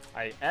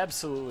 I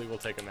absolutely will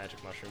take a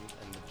Magic Mushroom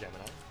and the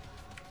Gemini.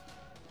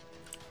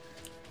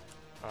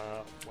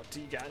 What do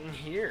you got in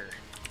here?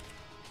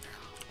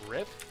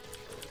 Rip?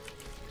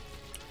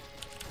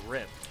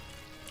 Rip.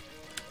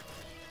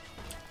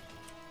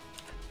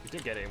 We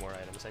did get 8 more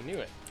items. I knew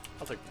it.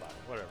 I'll take the bottom.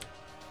 Whatever.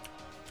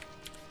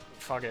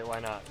 Fuck it. Why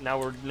not? Now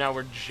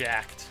we're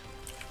jacked.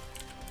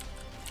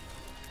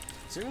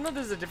 So even though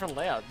this is a different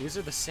layout, these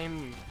are the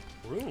same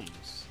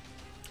rooms.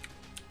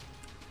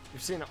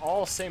 You've seen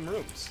all same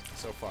rooms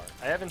so far.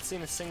 I haven't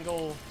seen a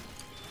single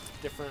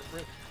different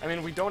room. I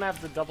mean, we don't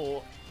have the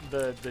double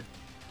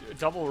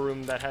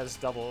room that has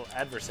double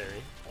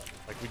adversary.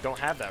 Like, we don't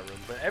have that room.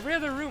 But every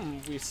other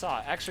room we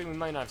saw, actually, we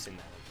might not have seen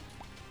that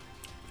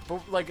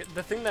one. But, like,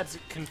 the thing that's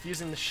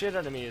confusing the shit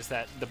out of me is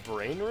that the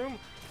brain room,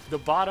 the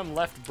bottom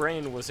left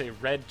brain was a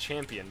red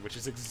champion, which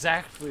is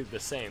exactly the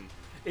same.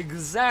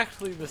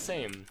 Exactly the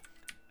same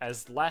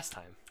as last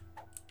time.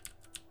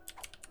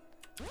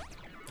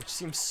 Which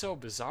seems so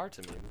bizarre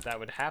to me that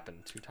would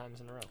happen 2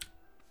 times in a row.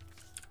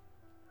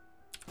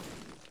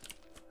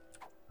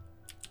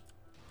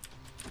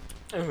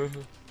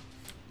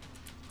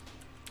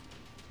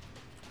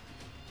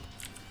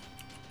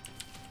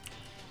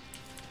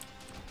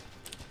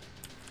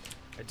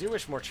 I do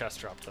wish more chests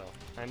dropped, though.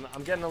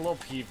 I'm getting a little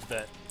peeved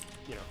that,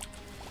 you know,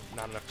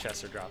 not enough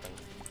chests are dropping.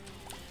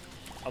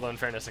 Although, in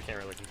fairness, I can't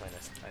really complain.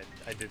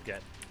 I did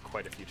get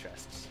quite a few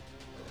chests.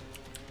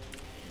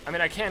 I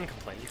mean, I can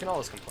complain. You can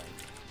always complain.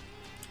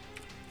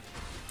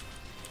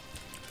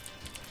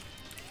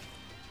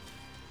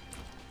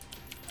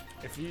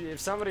 If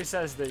somebody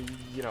says that,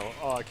 you know,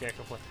 oh, I can't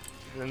complain,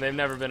 then they've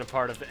never been a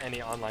part of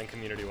any online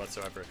community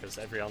whatsoever, because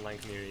every online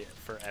community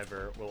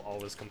forever will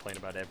always complain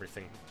about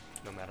everything,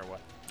 no matter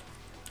what.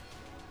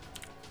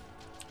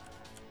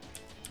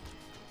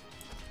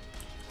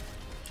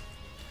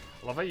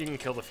 I love how you can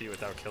kill the feet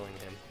without killing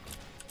him.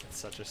 It's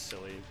such a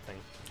silly thing.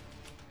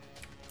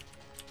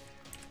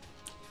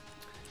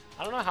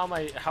 I don't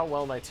know how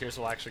well my tears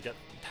will actually get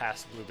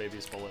past Blue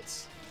Baby's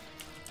bullets.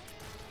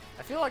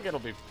 I feel like it'll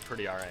be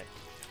pretty alright.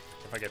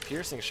 If I get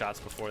piercing shots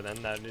before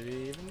then, that'd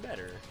be even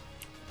better.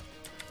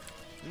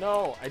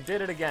 No, I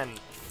did it again.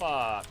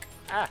 Fuck.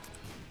 Ah!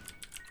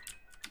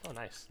 Oh,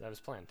 nice. That was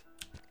planned.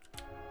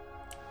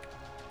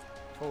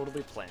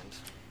 Totally planned.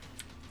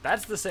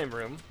 That's the same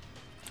room.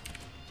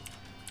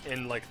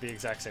 In, like, the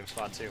exact same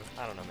spot, too.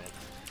 I don't know, man.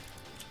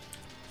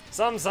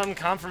 Some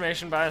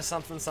confirmation bias,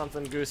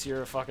 something, Goose,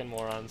 you're a fucking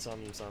moron,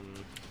 some. Let's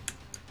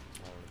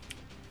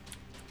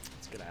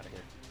get out of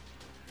here.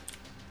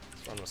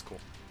 This run was cool.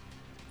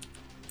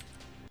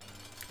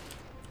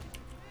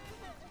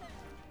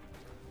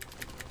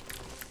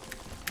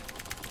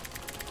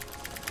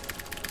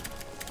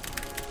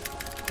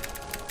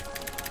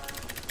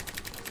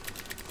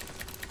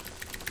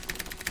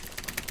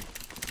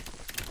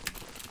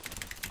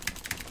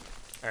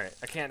 Alright,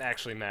 I can't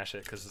actually mash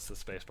it because it's the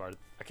space bar.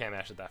 I can't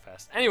mash it that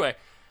fast. Anyway,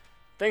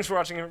 thanks for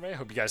watching, everybody.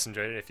 Hope you guys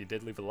enjoyed it. If you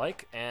did, leave a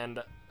like.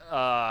 And,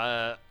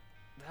 that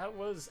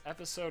was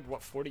episode,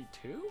 what,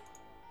 42?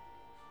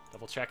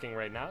 Double checking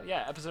right now.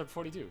 Yeah, episode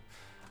 42.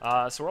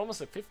 So we're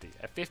almost at 50.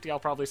 At 50, I'll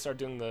probably start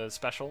doing the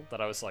special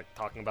that I was like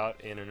talking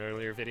about in an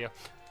earlier video.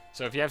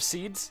 So if you have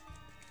seeds,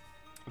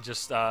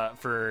 just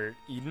for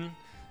Eden,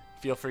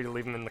 feel free to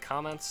leave them in the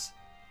comments.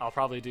 I'll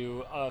probably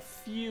do a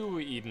few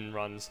Eden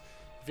runs.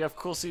 If you have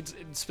cool seeds,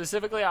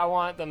 specifically I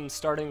want them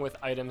starting with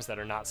items that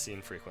are not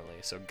seen frequently.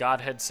 So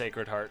Godhead,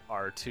 Sacred Heart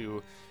are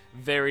two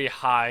very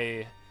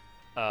high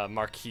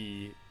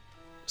marquee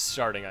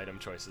starting item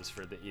choices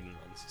for the Eden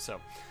runs.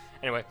 So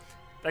anyway,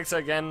 thanks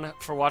again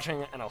for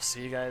watching, and I'll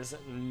see you guys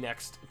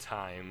next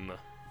time.